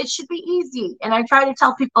should be easy. And I try to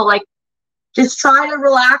tell people, like, just try to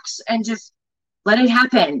relax and just let it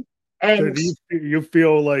happen. And so do you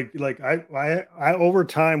feel like I over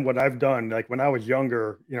time, what I've done, like when I was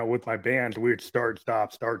younger, with my band, we would start,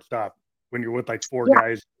 stop. When you're with like 4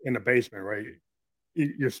 guys in the basement, right?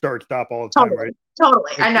 You start, stop all the time, right?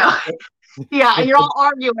 Totally. I know. Yeah. And you're all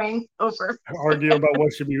arguing about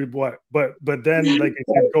what should be what. But then like if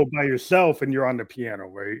you go by yourself and you're on the piano,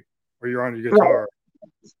 right? Or you're on your guitar,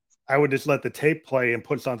 I would just let the tape play and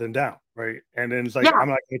put something down, right? And then it's like, I'm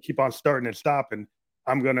not going to keep on starting and stopping.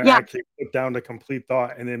 I'm going to actually put down the complete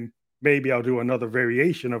thought, and then maybe I'll do another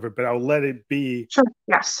variation of it, but I'll let it be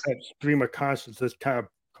that stream of consciousness kind of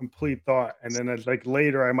complete thought, and then it's like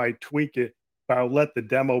later I might tweak it, but I'll let the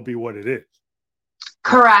demo be what it is.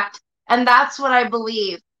 Correct. And that's what I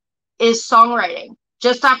believe is songwriting.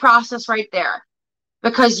 Just that process right there.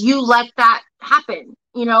 Because you let that happen,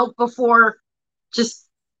 before just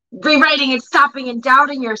rewriting and stopping and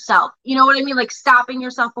doubting yourself. You know what I mean? Like stopping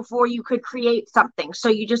yourself before you could create something. So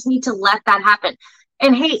you just need to let that happen.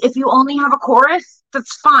 And hey, if you only have a chorus,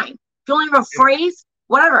 that's fine. If you only have a phrase,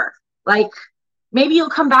 whatever. Like maybe you'll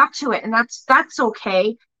come back to it, and that's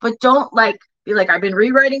okay. But don't be like, I've been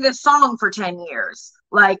rewriting this song for 10 years.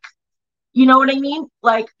 Like, you know what I mean?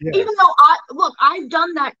 Like, even though I've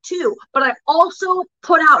done that too, but I also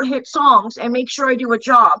put out hit songs and make sure I do a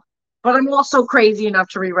job. But I'm also crazy enough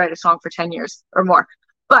to rewrite a song for 10 years or more.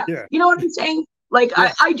 But you know what I'm saying? Like,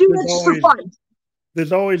 I do this just for fun.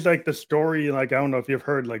 There's always like the story, like, I don't know if you've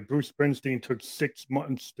heard, like Bruce Springsteen took 6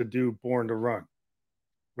 months to do Born to Run.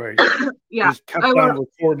 Right. Just kept on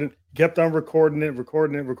recording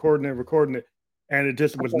it. And it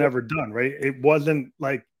just was never done, right? It wasn't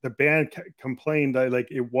like the band complained that like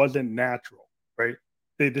it wasn't natural, right?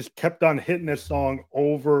 They just kept on hitting this song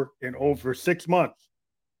over and over 6 months.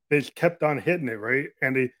 They just kept on hitting it, right?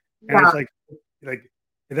 And it's like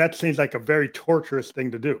that seems like a very torturous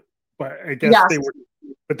thing to do. But I guess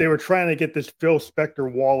they were trying to get this Phil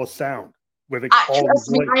Spector wall of sound with it.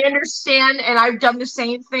 Trust me, I understand, and I've done the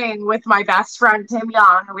same thing with my best friend Tim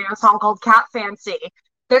Young. We have a song called Cat Fancy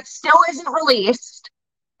that still isn't released,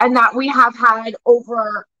 and that we have had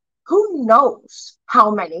over who knows how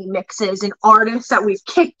many mixes and artists that we've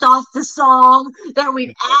kicked off the song, that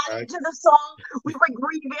we've added to the song. We've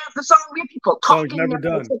revamped the song. We have people talking. Never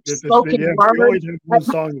done. You always have one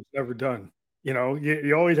song that's never done.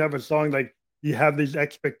 You always have a song like you have these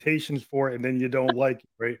expectations for it, and then you don't like it,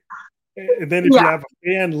 right? And then if you have a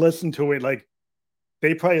band listen to it, like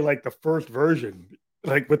they probably like the first version,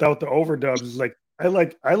 like without the overdubs. Like I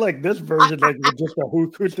like this version, like with just a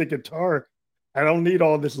acoustic guitar. I don't need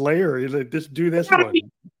all this layer. Just do this one.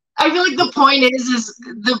 I feel like the point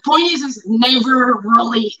is never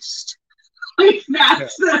released. Like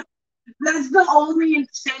that's the only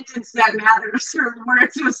sentence that matters, where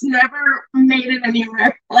it's just never made it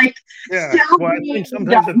anywhere. Like well, I think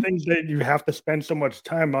sometimes the things that you have to spend so much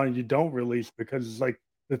time on, you don't release because it's like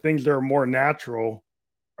the things that are more natural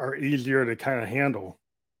are easier to kind of handle.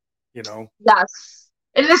 Yes.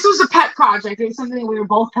 And this was a pet project. It was something we were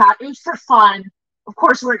both it was for fun. Of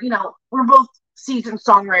course, we're both seasoned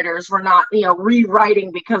songwriters. We're not,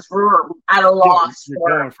 rewriting because we're at a loss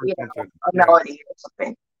for a melody or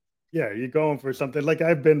something. Yeah, you're going for something. Like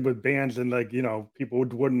I've been with bands and like, people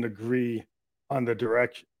wouldn't agree on the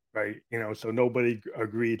direction, right? So nobody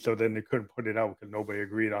agreed. So then they couldn't put it out because nobody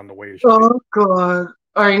agreed on the way it should be. Oh, God.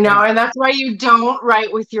 I know. And that's why you don't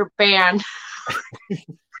write with your band.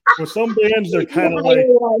 Well, some bands are kind of like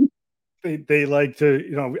they like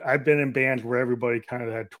to, I've been in bands where everybody kind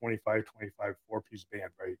of had 25 4-piece band,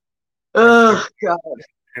 right? Oh God.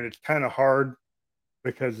 And it's kind of hard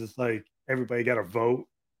because it's like everybody got to vote,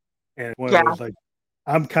 and when it was like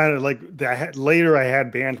I'm kind of like later I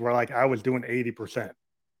had bands where like I was doing 80%,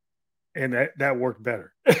 and that worked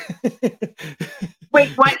better. Wait,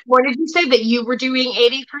 what did you say that you were doing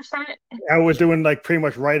 80%? I was doing like pretty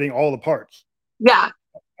much writing all the parts. Yeah.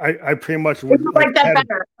 I pretty much would like that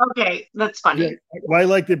better. Okay, that's funny. Yeah, well, I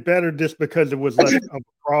liked it better just because it was less of a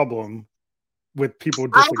problem with people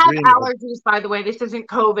disagreeing. I have allergies, by the way. This isn't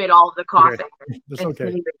COVID, all of the coughing. Okay. That's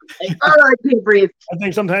okay. I can't breathe. I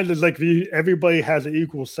think sometimes it's like everybody has an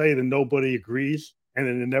equal say, then nobody agrees, and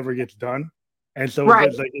then it never gets done. And so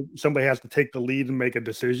it's like somebody has to take the lead and make a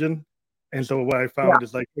decision. And so what I found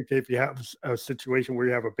is like, okay, if you have a situation where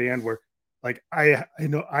you have a band where like I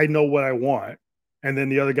know what I want, and then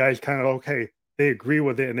the other guys kind of okay, they agree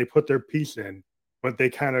with it and they put their piece in, but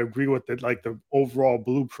they kind of agree with it, like the overall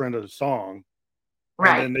blueprint of the song.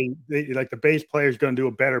 Right. And then they like the bass player is going to do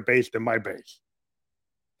a better bass than my bass.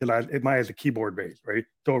 Because mine has a keyboard bass, right?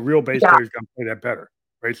 So a real bass player is going to play that better,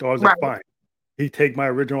 right? So I was like, fine. He take my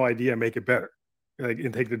original idea and make it better. Like,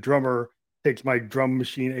 and take the drummer, takes my drum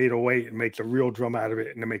machine 808 and makes a real drum out of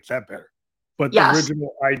it, and it makes that better. But the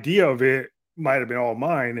original idea of it might have been all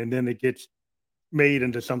mine, and then it gets made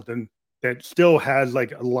into something that still has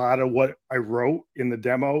like a lot of what I wrote in the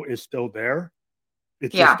demo is still there.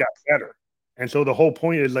 It's just got better. And so the whole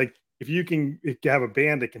point is like, if you have a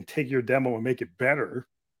band that can take your demo and make it better,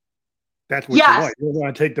 that's what you want. You don't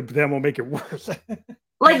want to take the demo and make it worse.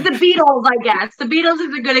 Like the Beatles, I guess. The Beatles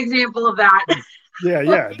is a good example of that.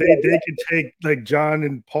 Yeah. They could take, like John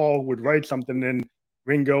and Paul would write something and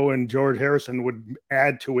Ringo and George Harrison would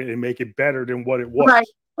add to it and make it better than what it was. Right.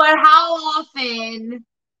 But how often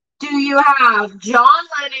do you have John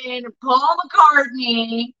Lennon, Paul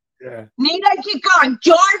McCartney, Yeah. need I keep going,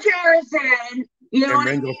 George Harrison, you know And what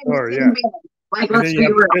I Ringo mean? Starr, yeah. Like, And let's then be you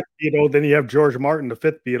have real. the fifth Beatle. Then you have George Martin, the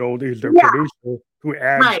fifth Beatle, who's their Yeah. producer, who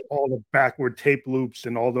adds Right. all the backward tape loops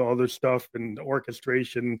and all the other stuff and the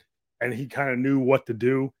orchestration. And he kind of knew what to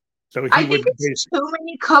do. So I he think would it's too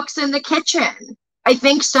many cooks in the kitchen. I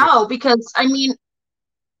think so, because I mean,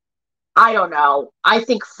 I don't know. I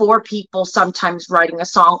think 4 people sometimes writing a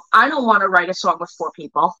song. I don't want to write a song with 4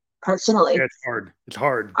 people personally. Yeah, it's hard. It's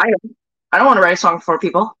hard. I don't want to write a song with 4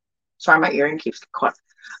 people. Sorry, my earring keeps quiet.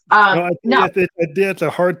 No, it's a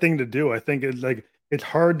hard thing to do. I think it's like it's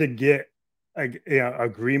hard to get like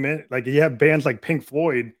agreement. Like you have bands like Pink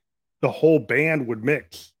Floyd, the whole band would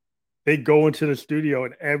mix. They'd go into the studio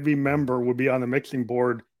and every member would be on the mixing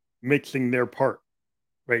board mixing their part,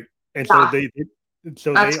 right? And so that's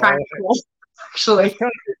they kind all of cool, actually.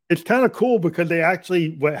 it's kind of cool because they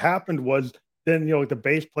actually what happened was then the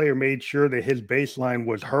bass player made sure that his bass line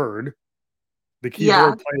was heard. The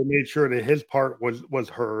keyboard player made sure that his part was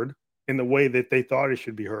heard in the way that they thought it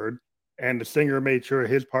should be heard, and the singer made sure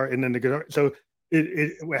his part, and then the guitar. So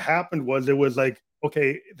what happened was it was like,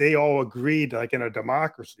 okay, they all agreed like in a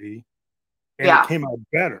democracy, and it came out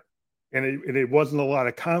better, and it wasn't a lot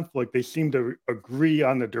of conflict. They seemed to agree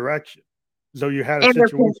on the direction. So you had a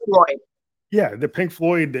situation. Pink Floyd. Yeah, the Pink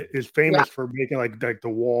Floyd is famous for making like The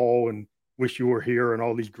Wall and Wish You Were Here and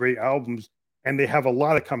all these great albums. And they have a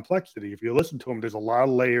lot of complexity. If you listen to them, there's a lot of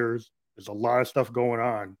layers. There's a lot of stuff going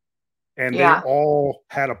on. And they all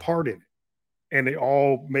had a part in it. And they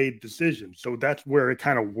all made decisions. So that's where it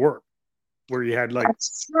kind of worked. Where you had like...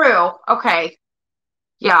 That's true. Okay.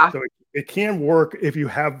 Yeah. So it can work if you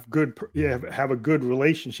have have a good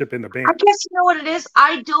relationship in the band. I guess you know what it is?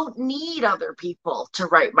 I don't need other people to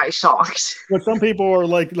write my songs. But some people are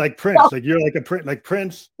like Prince. Like you're like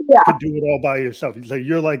Prince could do it all by yourself. Like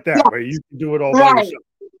you're like that, right? You can do it all by yourself.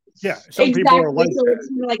 Yeah. Some people are like so that. It's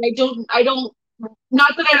like I don't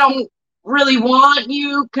not that I don't really want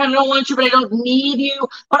you, kind of don't want you, but I don't need you.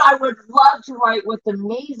 But I would love to write with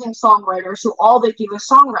amazing songwriters who all they do is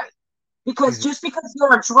songwrite. Because just because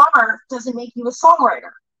you're a drummer doesn't make you a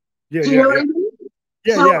songwriter. Yeah, do you know what I mean?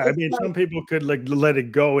 Yeah, I mean, some people could like let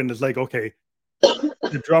it go, and it's like, okay,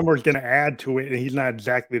 the drummer's going to add to it, and he's not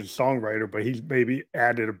exactly the songwriter, but he's maybe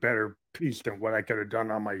added a better piece than what I could have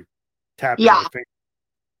done on my tapping. Yeah.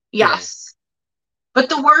 Yes. But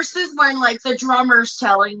the worst is when like the drummer's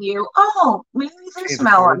telling you, "Oh, maybe this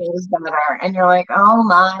melody is better," and you're like, "Oh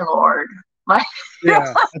my lord."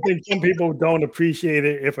 Yeah, I think some people don't appreciate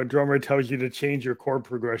it if a drummer tells you to change your chord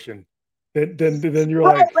progression. Then you're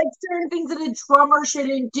like certain things that a drummer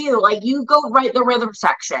shouldn't do. Like you go write the rhythm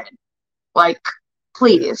section. Like,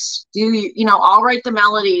 please I'll write the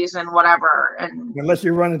melodies and whatever. And unless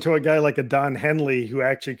you run into a guy like a Don Henley who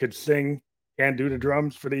actually could sing and do the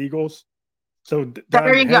drums for the Eagles. So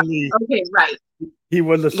there you Henley, go. Okay, right. He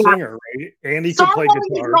was a singer, right? And he could play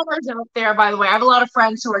guitar. Drummers out there, by the way. I have a lot of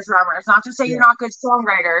friends who are drummers. Not to say you're not good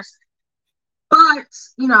songwriters, but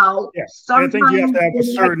I think you have to have a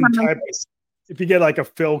certain type. If you get like a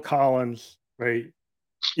Phil Collins, right?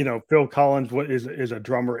 Phil Collins is a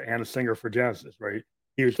drummer and a singer for Genesis, right?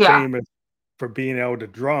 He was famous for being able to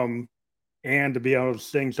drum and to be able to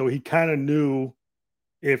sing. So he kind of knew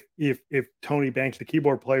if Tony Banks, the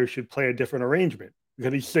keyboard player, should play a different arrangement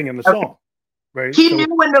because he's singing the song. Right. He knew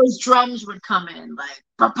when those drums would come in, like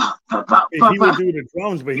he would do the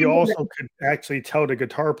drums, but he also could actually tell the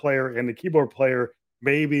guitar player and the keyboard player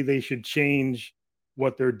maybe they should change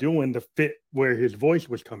what they're doing to fit where his voice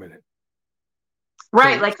was coming in.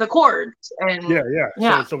 Right, so, like the chords. And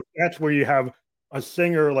So that's where you have a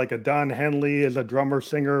singer like a Don Henley is a drummer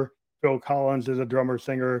singer, Phil Collins is a drummer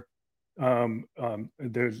singer.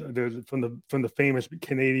 There's from the famous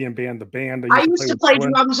Canadian band, The Band. I used to play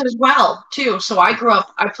drums as well too. So I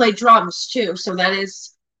played drums too. So that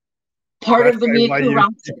is part of the Mia Coup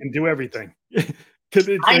round. You can do everything.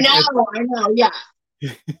 I know. Yeah.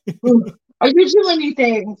 Are you doing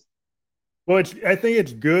anything? Well, I think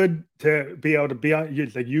it's good to be able to be on.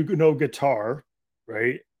 You know guitar,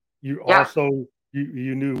 right? You also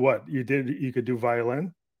you knew what you did. You could do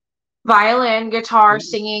violin. Violin, guitar,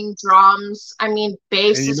 singing, drums. I mean,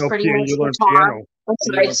 bass is pretty much guitar.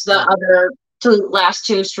 Besides the other last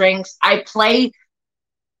two strings, I play.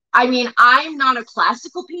 I mean, I'm not a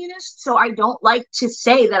classical pianist, so I don't like to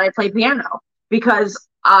say that I play piano because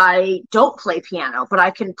I don't play piano, but I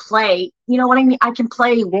can play. You know what I mean? I can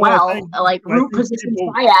play like root position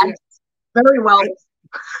triads very well.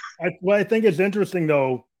 I think it's interesting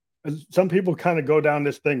though. Some people kind of go down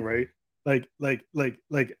this thing, right? Like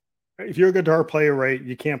if you're a guitar player, right,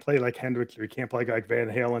 you can't play like Hendrix or you can't play like Van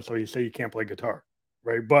Halen, so you say you can't play guitar,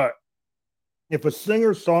 right? But if a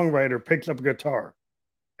singer-songwriter picks up a guitar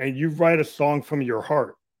and you write a song from your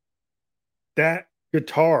heart, that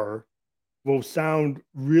guitar will sound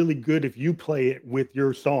really good if you play it with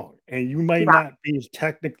your song. And you might Yeah. not be as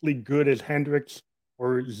technically good as Hendrix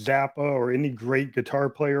or Zappa or any great guitar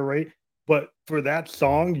player, right? But for that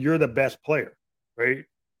song, you're the best player, right?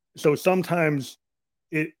 So sometimes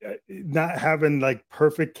not having like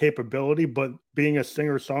perfect capability, but being a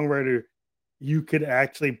singer songwriter, you could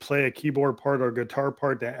actually play a keyboard part or a guitar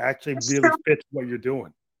part that actually That's really true. fits what you're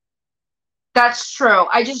doing. That's true.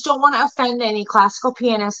 I just don't want to offend any classical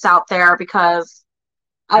pianists out there because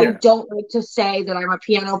I Yeah, don't like to say that I'm a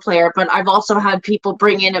piano player, but I've also had people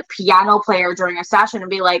bring in a piano player during a session and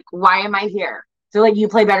be like, why am I here? They're like, you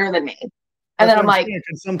play better than me. And that's then what I'm I'm like, saying.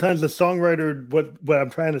 And sometimes the songwriter, what I'm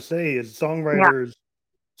trying to say is yeah, songwriters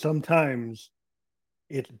sometimes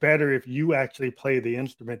it's better if you actually play the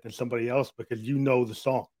instrument than somebody else because you know the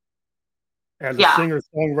song. As a yeah, singer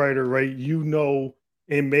songwriter, right? You know,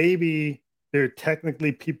 and maybe there are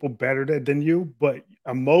technically people better than you, but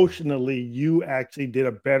emotionally, you actually did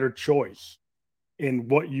a better choice in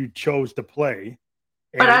what you chose to play,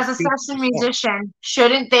 but and as it a fits the session song. musician,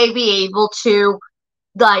 shouldn't they be able to,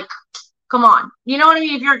 like, come on? You know what I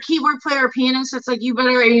mean? If you're a keyboard player or pianist, it's like you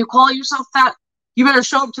better, and you call yourself that, you better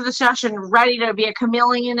show up to the session ready to be a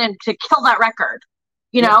chameleon and to kill that record,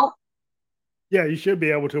 you Yeah, know? yeah, you should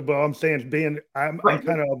be able to. But I'm saying, I'm Right.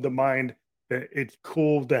 kind of the mind that it's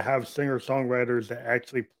cool to have singer songwriters that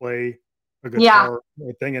actually play a Yeah, guitar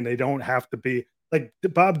or thing, and they don't have to be like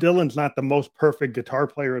Bob Dylan's not the most perfect guitar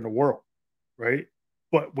player in the world, right?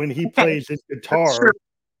 But when he okay, plays his that's true. guitar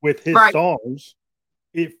with his Right. songs,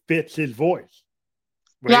 it fits his voice,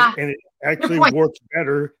 right? Yeah, And it good actually point. works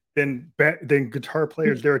better than guitar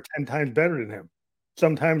players that are 10 times better than him.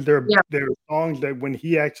 Sometimes Yeah. there are songs that when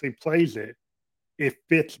he actually plays it, it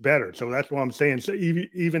fits better. So that's what I'm saying. So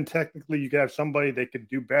even technically, you can have somebody that could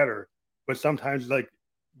do better, but sometimes like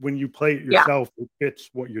when you play it Yeah. yourself, it fits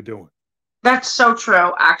what you're doing. That's so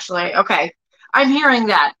true, actually. Okay. I'm hearing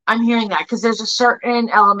that. I'm hearing that because there's a certain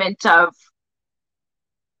element of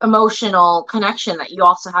emotional connection that you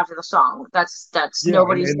also have to the song. That's Yeah,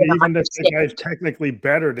 nobody's and gonna even if the understand. guy's technically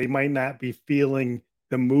better, they might not be feeling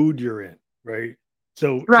the mood you're in, right?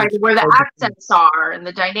 So Right, it's where the hard to, accents are and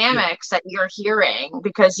the yeah, dynamics that you're hearing,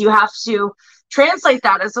 because you have to translate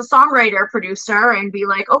that as a songwriter, producer, and be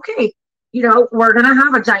like, okay, we're gonna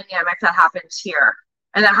have a dynamic that happens here.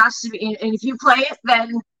 And it has to be, and if you play it,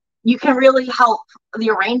 then you can really help the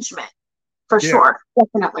arrangement for yeah, sure.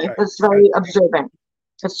 Definitely. yeah. It's I very think, observant.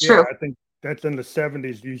 It's yeah, true. I think that's in the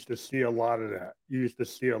 70s. You used to see a lot of that. You used to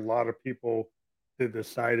see a lot of people that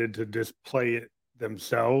decided to just play it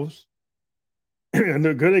themselves. And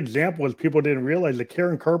a good example is people didn't realize that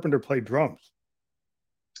Karen Carpenter played drums,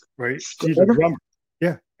 right? She's a Good. drummer.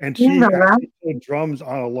 Yeah. And You she know that. actually played drums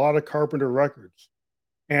on a lot of Carpenter records.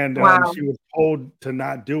 And Wow. she was told to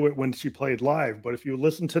not do it when she played live. But if you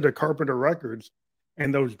listen to the Carpenter records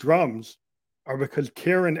and those drums are because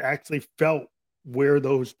Karen actually felt where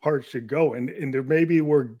those parts should go. And there maybe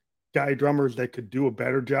were guy drummers that could do a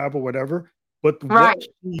better job or whatever. But Right. what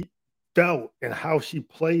she felt and how she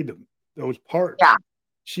played them, those parts, Yeah.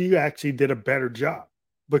 she actually did a better job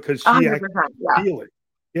because A she hundred actually percent. Yeah. feel it.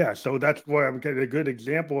 Yeah, so that's why I'm getting a good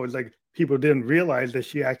example is like people didn't realize that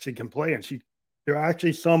she actually can play, and there are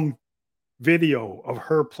actually some video of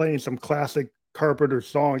her playing some classic Carpenter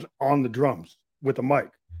songs on the drums with a mic,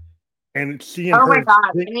 and seeing Oh my her God.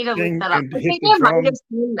 I sing, need to look sing that up. and I hit think the I might have drums.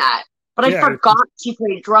 seen that, but I Yeah, forgot she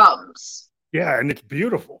played drums. yeah, and it's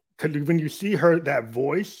beautiful because when you see her that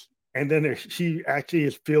voice, and then she actually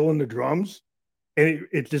is feeling the drums, and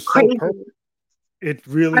it's just so Crazy. perfect. It's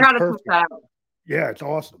I really gotta check perfect. that out. Yeah, it's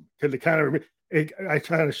awesome because it kind of I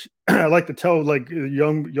try to I like to tell like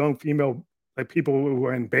young female like people who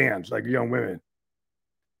are in bands like young women,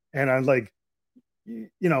 and I'm like,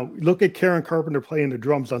 look at Karen Carpenter playing the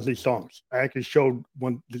drums on these songs. I actually showed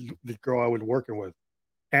the girl I was working with,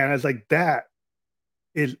 and I was like, that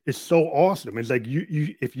is so awesome. It's like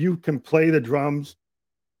you if you can play the drums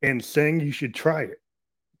and sing, you should try it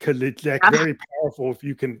because it's like Yeah. very powerful if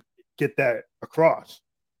you can get that across.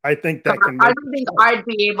 I think God, that can I make don't it think fun. I'd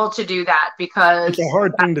be able to do that It's a because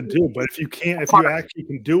hard thing to that's do, but if you can't, if you hard. actually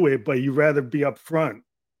can do it, but you rather be upfront,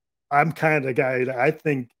 I'm kind of the guy that I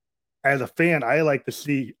think as a fan, I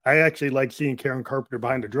actually like seeing Karen Carpenter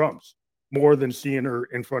behind the drums more than seeing her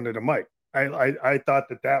in front of the mic. I thought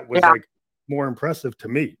that was Yeah. like more impressive to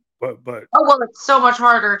me, but Oh, well, it's so much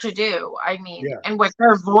harder to do. I mean, yeah, and with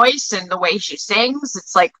her voice and the way she sings,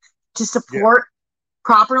 it's like to support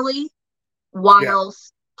properly while Yeah.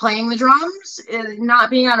 playing the drums, not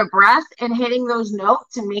being out of breath and hitting those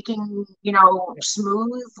notes and making,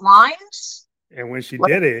 smooth lines. And when she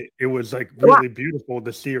Like, did it, it was like wow, really beautiful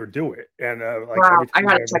to see her do it. And like wow, every I time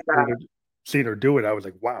I gotta ever check that out. seen her do it, I was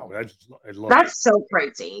like, wow, I love it. That's so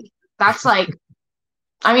crazy. That's like,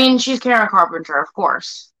 I mean, she's Karen Carpenter, of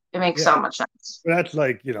course. It makes Yeah. so much sense. That's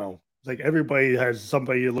like, like everybody has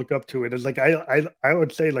somebody you look up to. And it's like I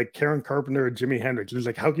would say like Karen Carpenter and Jimi Hendrix. It's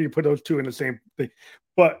like, how can you put those two in the same thing?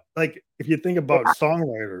 But like if you think about Yeah.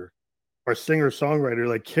 songwriter or singer-songwriter,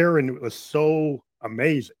 like Karen was so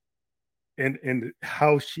amazing and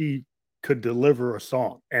how she could deliver a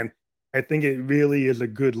song. And I think it really is a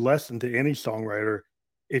good lesson to any songwriter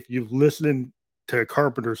if you've listened to a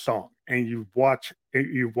Carpenter song and you watch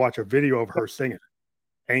a video of her singing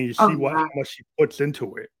and you Oh see how yeah. much she puts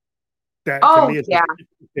into it. That to Oh me is like yeah.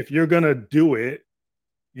 if you're gonna do it,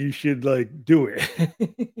 you should like do it.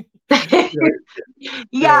 you know, you know,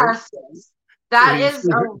 Yes. That you is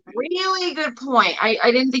a see- really good point.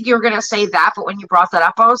 I didn't think you were gonna say that, but when you brought that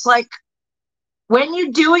up, I was like, when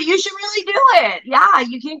you do it, you should really do it. Yeah,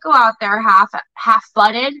 you can't go out there half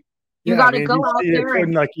butted. You yeah, I got to mean, go you out see it there putting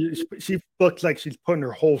and like she looks like she's putting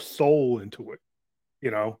her whole soul into it.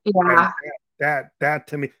 And yeah, that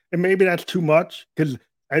to me, and maybe that's too much because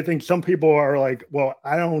I think some people are like, well,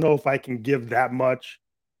 I don't know if I can give that much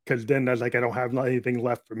because then that's like I don't have anything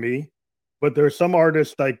left for me. But there's some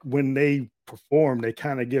artists like when they perform, they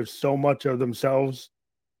kind of give so much of themselves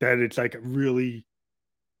that it's like really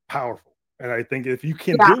powerful. And I think if you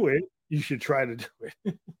can yeah. do it, you should try to do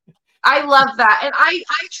it. I love that, and I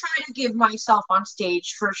try to give myself on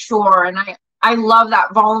stage for sure, and I love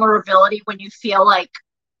that vulnerability when you feel like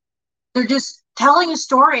they're just telling a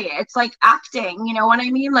story. It's like acting, you know what I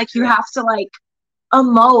mean? Like you Yeah. have to like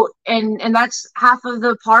emote, and that's half of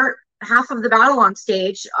the battle on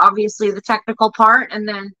stage. Obviously, the technical part, and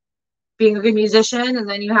then being a good musician, and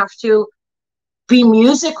then you have to be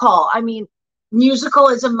musical. I mean, musical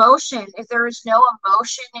is emotion. If there is no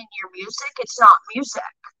emotion in your music, it's not music,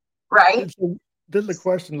 right? So this is the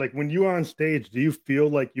question: like when you are on stage, do you feel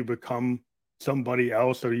like you become somebody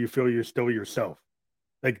else, or do you feel you're still yourself?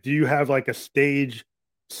 Like, do you have like a stage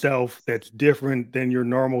self that's different than your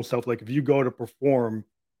normal self? Like, if you go to perform,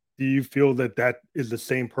 do you feel that that is the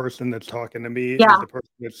same person that's talking to me as Yeah, the person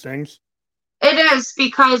that sings? it is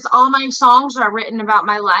because all my songs are written about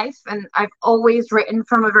my life, and I've always written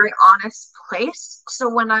from a very honest place.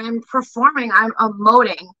 So when I'm performing, I'm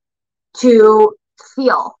emoting to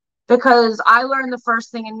feel, because I learned the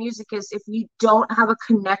first thing in music is if you don't have a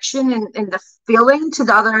connection in the feeling to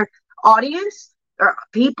the other audience or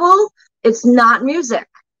people, it's not music.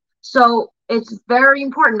 So it's very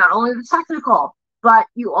important, not only the technical, but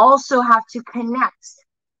you also have to connect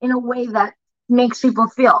in a way that makes people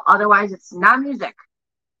feel. Otherwise, it's not music.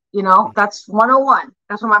 That's 101.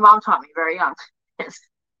 That's what my mom taught me very young.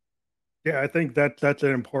 Yeah, I think that's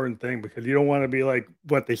an important thing because you don't want to be like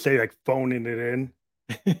what they say, like phoning it in.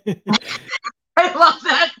 I love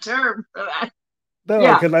that term for that. No,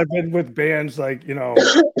 Yeah. because I've been with bands like,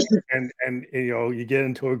 and you get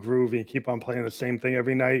into a groove and you keep on playing the same thing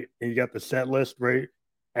every night and you got the set list, right?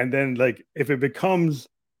 And then like if it becomes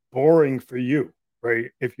boring for you,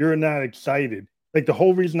 right? If you're not excited, like the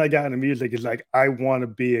whole reason I got into music is like I want to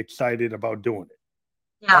be excited about doing it.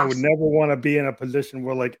 I Yeah. would never want to be in a position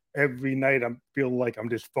where like every night I'm feeling like I'm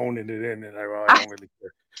just phoning it in and I don't really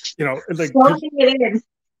care. It's like because Floating it in.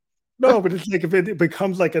 no, but it's like if it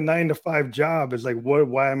becomes like a 9 to 5 job, it's like what?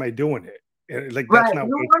 Why am I doing it? And like that's Right. not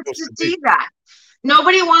Who what it's wants supposed to to be. see that?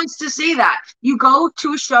 Nobody wants to see that. You go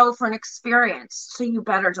to a show for an experience, so you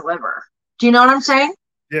better deliver. Do you know what I'm saying?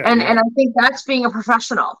 Yeah, And yeah, I think that's being a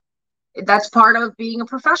professional. That's part of being a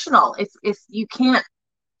professional. If you can't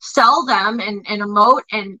sell them and emote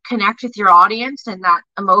and connect with your audience and that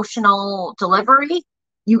emotional delivery,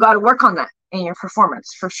 you got to work on that in your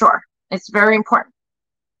performance for sure. It's very important.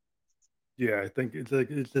 yeah. I think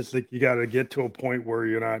it's just like you got to get to a point where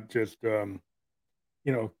you're not just you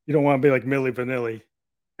don't want to be like Milli Vanilli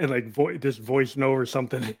and like just voicing over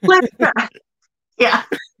something. Yeah,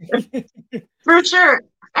 for sure.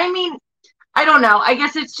 I mean, I don't know. I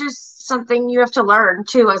guess it's just something you have to learn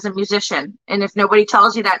too as a musician. And if nobody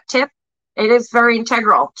tells you that tip, it is very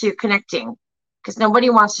integral to connecting, because nobody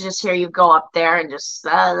wants to just hear you go up there and just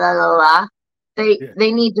la la la la. They Yeah,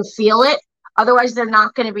 they need to feel it. Otherwise, they're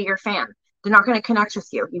not going to be your fan. They're not going to connect with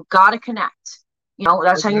you. You've got to connect.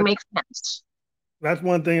 That's how you make friends. that's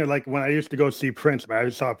one thing. Like when I used to go see Prince, man, I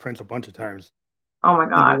saw Prince a bunch of times. Oh my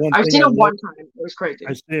And the God, one I've thing seen I him love, one time. It was crazy.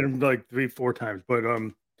 I seen him like 3, 4 times, but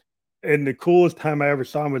And the coolest time I ever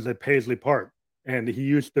saw him was at Paisley Park, and he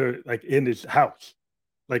used to like in his house,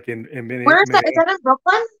 like in Where is that? Is Minneapolis. that in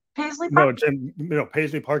Brooklyn? Paisley No, Park? it's in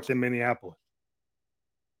Paisley Park's in Minneapolis.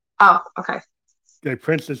 Oh, okay. Like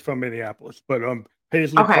Prince is from Minneapolis, but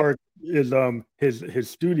Paisley Okay. Park is his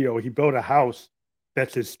studio. He built a house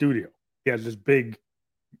that's his studio. He has this big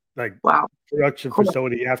like Wow. production Cool.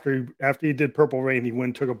 facility. After he did Purple Rain, he went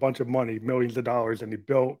and took a bunch of money, millions of dollars, and he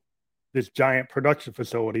built this giant production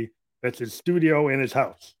facility that's his studio in his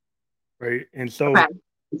house, right? And so Okay.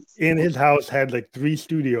 in his house had like 3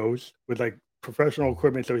 studios with like professional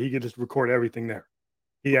equipment, so he could just record everything there.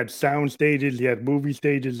 He had sound stages, he had movie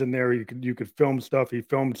stages in there. You could film stuff. He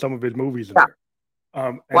filmed some of his movies in Yeah. there.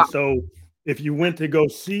 And Wow. so if you went to go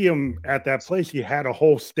see him at that place, he had a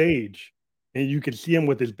whole stage, and you could see him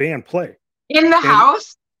with his band play In the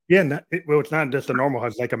house? Yeah, it's not just a normal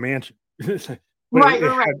house, it's like a mansion.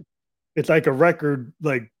 Right. It's like a record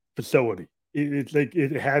like facility. It's like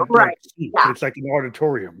it had Right. like seats. Yeah. It's like an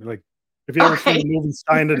auditorium. Like if you ever seen the movie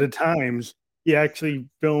Sign of the Times, he actually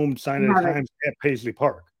filmed Sign of the Times at Paisley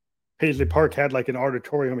Park. Paisley Park had like an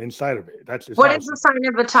auditorium inside of it. That's his What house. is the Sign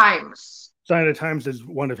of the Times? Sign of the Times is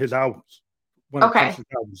one of his albums. One of Prince's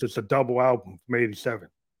albums. It's a double album from '87.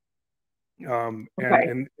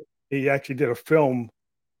 And he actually did a film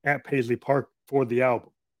at Paisley Park for the album,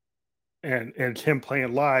 and it's him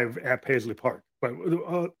playing live at Paisley Park.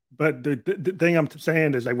 But the thing I'm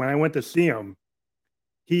saying is, like, when I went to see him,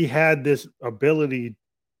 he had this ability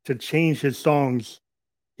to change his songs.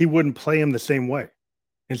 He wouldn't play them the same way,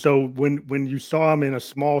 and so when you saw him in a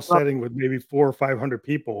small setting with maybe 400 or 500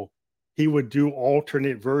 people, he would do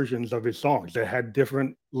alternate versions of his songs that had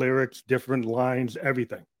different lyrics, different lines,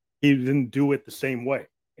 everything. He didn't do it the same way.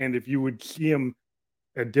 And if you would see him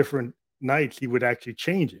at different nights, he would actually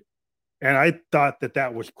change it. And I thought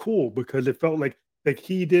that was cool because it felt like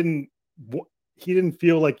he didn't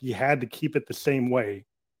feel like he had to keep it the same way.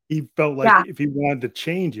 He felt like if he wanted to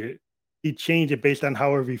change it, he'd change it based on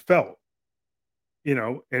however he felt.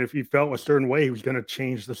 And if he felt a certain way, he was going to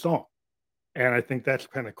change the song. And I think that's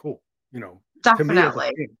kind of cool. Definitely.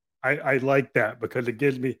 To me, I like that because it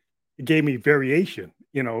gave me variation.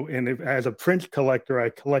 And as a Prince collector, I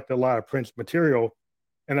collect a lot of Prince material,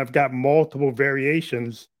 and I've got multiple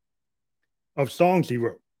variations of songs he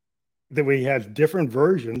wrote. That way he has different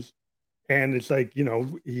versions, and it's like,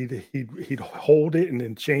 he'd hold it and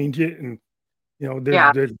then change it. And,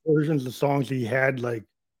 there's versions of songs he had like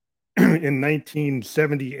in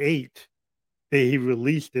 1978 that he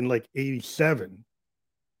released in like 87.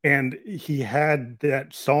 And he had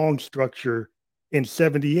that song structure in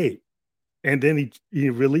 78. And then he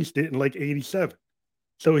released it in like 87.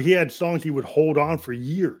 So he had songs he would hold on for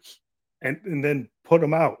years and then put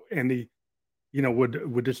them out, and he,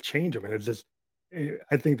 would just change them. And it's just,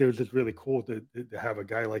 I think it was just really cool to have a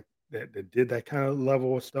guy like that did that kind of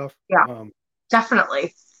level of stuff. Yeah,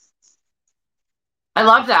 definitely. I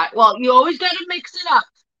love that. Well, you always got to mix it up.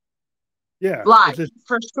 Yeah. Live,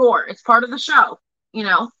 for sure. It's part of the show,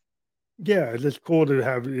 Yeah, it's just cool to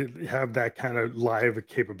have that kind of live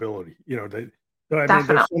capability. There's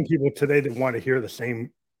some people today that want to hear the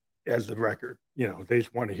same as the record. They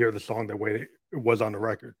just want to hear the song the way it was on the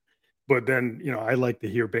record. But then, I like to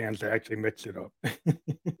hear bands that actually mix it up.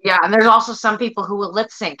 Yeah, and there's also some people who will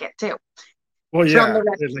lip sync it too. Well, yeah,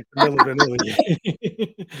 it's like Milli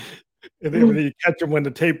Vanilli. And then you catch them when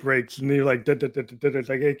the tape breaks, and you're like, it's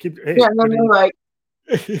like, hey, yeah, and then they're like.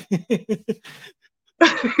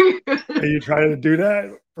 Are you trying to do that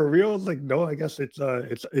for real? It's like, no, I guess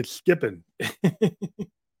it's skipping.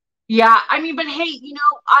 Yeah, I mean, but hey,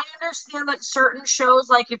 I understand that certain shows,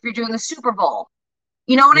 like if you're doing the Super Bowl,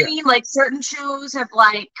 you know what I mean? Like certain shows have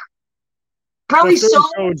like probably so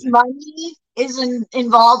much money is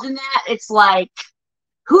involved in that. It's like,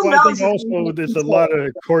 who knows? I think also there's a lot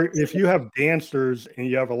of if you have dancers and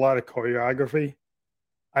you have a lot of choreography,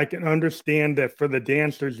 I can understand that for the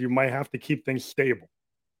dancers, you might have to keep things stable,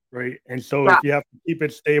 right? And so if you have to keep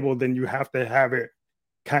it stable, then you have to have it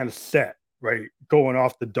kind of set, right? Going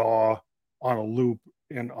off the DAW on a loop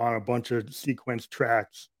and on a bunch of sequence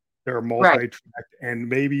tracks that are multi-tracked. And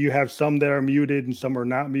maybe you have some that are muted and some are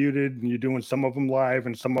not muted, and you're doing some of them live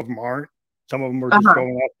and some of them aren't. Some of them are just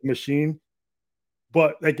going off the machine.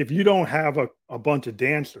 But like if you don't have a bunch of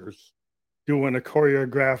dancers doing a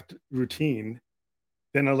choreographed routine,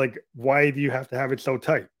 then I'm like, why do you have to have it so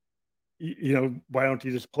tight? Why don't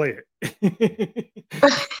you just play it?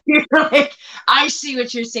 You're like, I see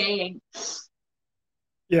what you're saying.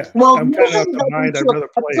 Yeah. Well, I'm kind of out the mind. I'd rather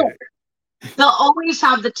play it. they'll always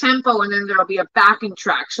have the tempo and then there'll be a backing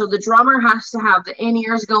track. So the drummer has to have the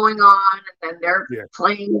in-ears going on and then they're Yeah.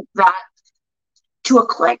 playing that to a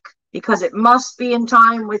click because it must be in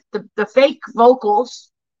time with the fake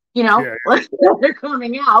vocals, you know, Yeah. they're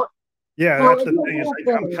coming out. Yeah, So that's the thing. Is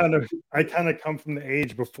like, I kind of come from the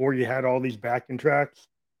age before you had all these backing tracks.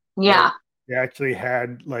 yeah. Right? You actually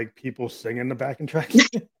had like people singing the backing tracks.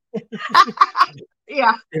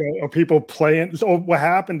 Yeah. You know, or people playing. So what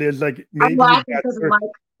happened is like I'm laughing because I'm like,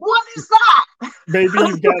 what is that? maybe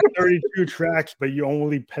you've got 32 tracks, but you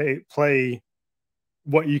only play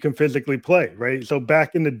what you can physically play, right? So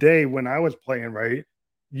back in the day when I was playing, right,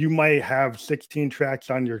 you might have 16 tracks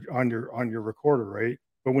on your recorder, right?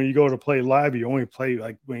 But when you go to play live, you only play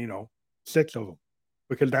like, you know, 6 of them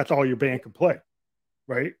because that's all your band can play,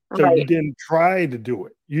 right? So you Right. didn't try to do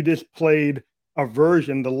it. You just played a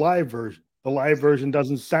version, the live version. The live version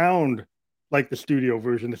doesn't sound like the studio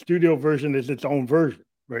version. The studio version is its own version,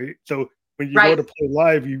 right? So when you go to play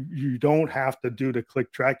live, you don't have to do the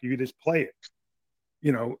click track. You just play it,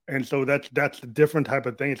 you know. And so that's a different type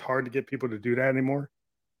of thing. It's hard to get people to do that anymore.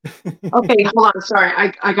 Okay, hold on. Sorry,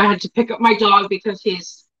 I got to pick up my dog because he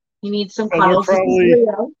needs some Well, cuddles.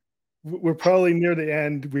 we're probably near the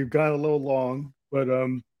end. We've gone a little long, but I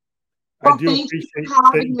Well, do thank you appreciate for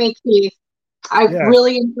having me, Keith. I yeah,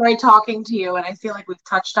 really enjoyed talking to you, and I feel like we've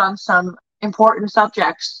touched on some important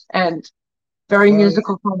subjects and very well,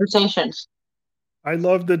 musical conversations. I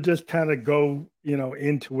love to just kind of go, you know,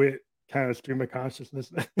 into it, kind of stream of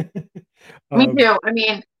consciousness. Me um, too. I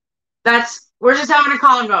mean, we're just having a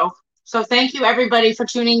convo. So thank you everybody for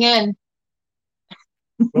tuning in.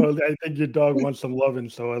 well, I think your dog wants some loving,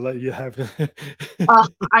 so I let you have it.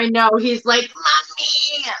 I know he's like,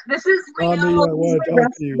 Mommy, this is real. Mommy, I This is want to my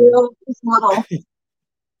talk to you. rescue. He's little.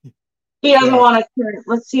 He doesn't Yeah, want to turn.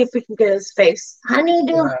 Let's see if we can get his face.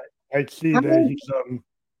 Honeydew. yeah, I see that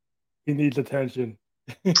he needs attention.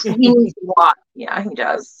 He needs a lot. Yeah, he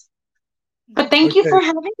does. But thank you Okay. for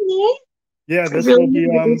having me. Yeah, this really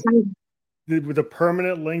will be with the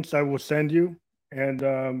permanent links I will send you,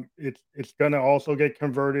 and it's gonna also get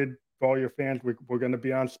converted for all your fans. We're gonna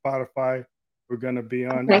be on Spotify. We're gonna be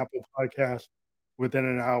on Apple Podcasts within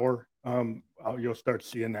an hour. You'll start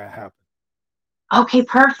seeing that happen. Okay,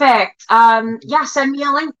 perfect. Yeah, send me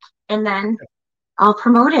a link and then I'll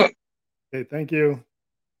promote it. Okay, thank you.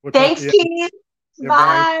 Thanks, Keith. Yeah,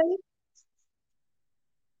 bye. bye.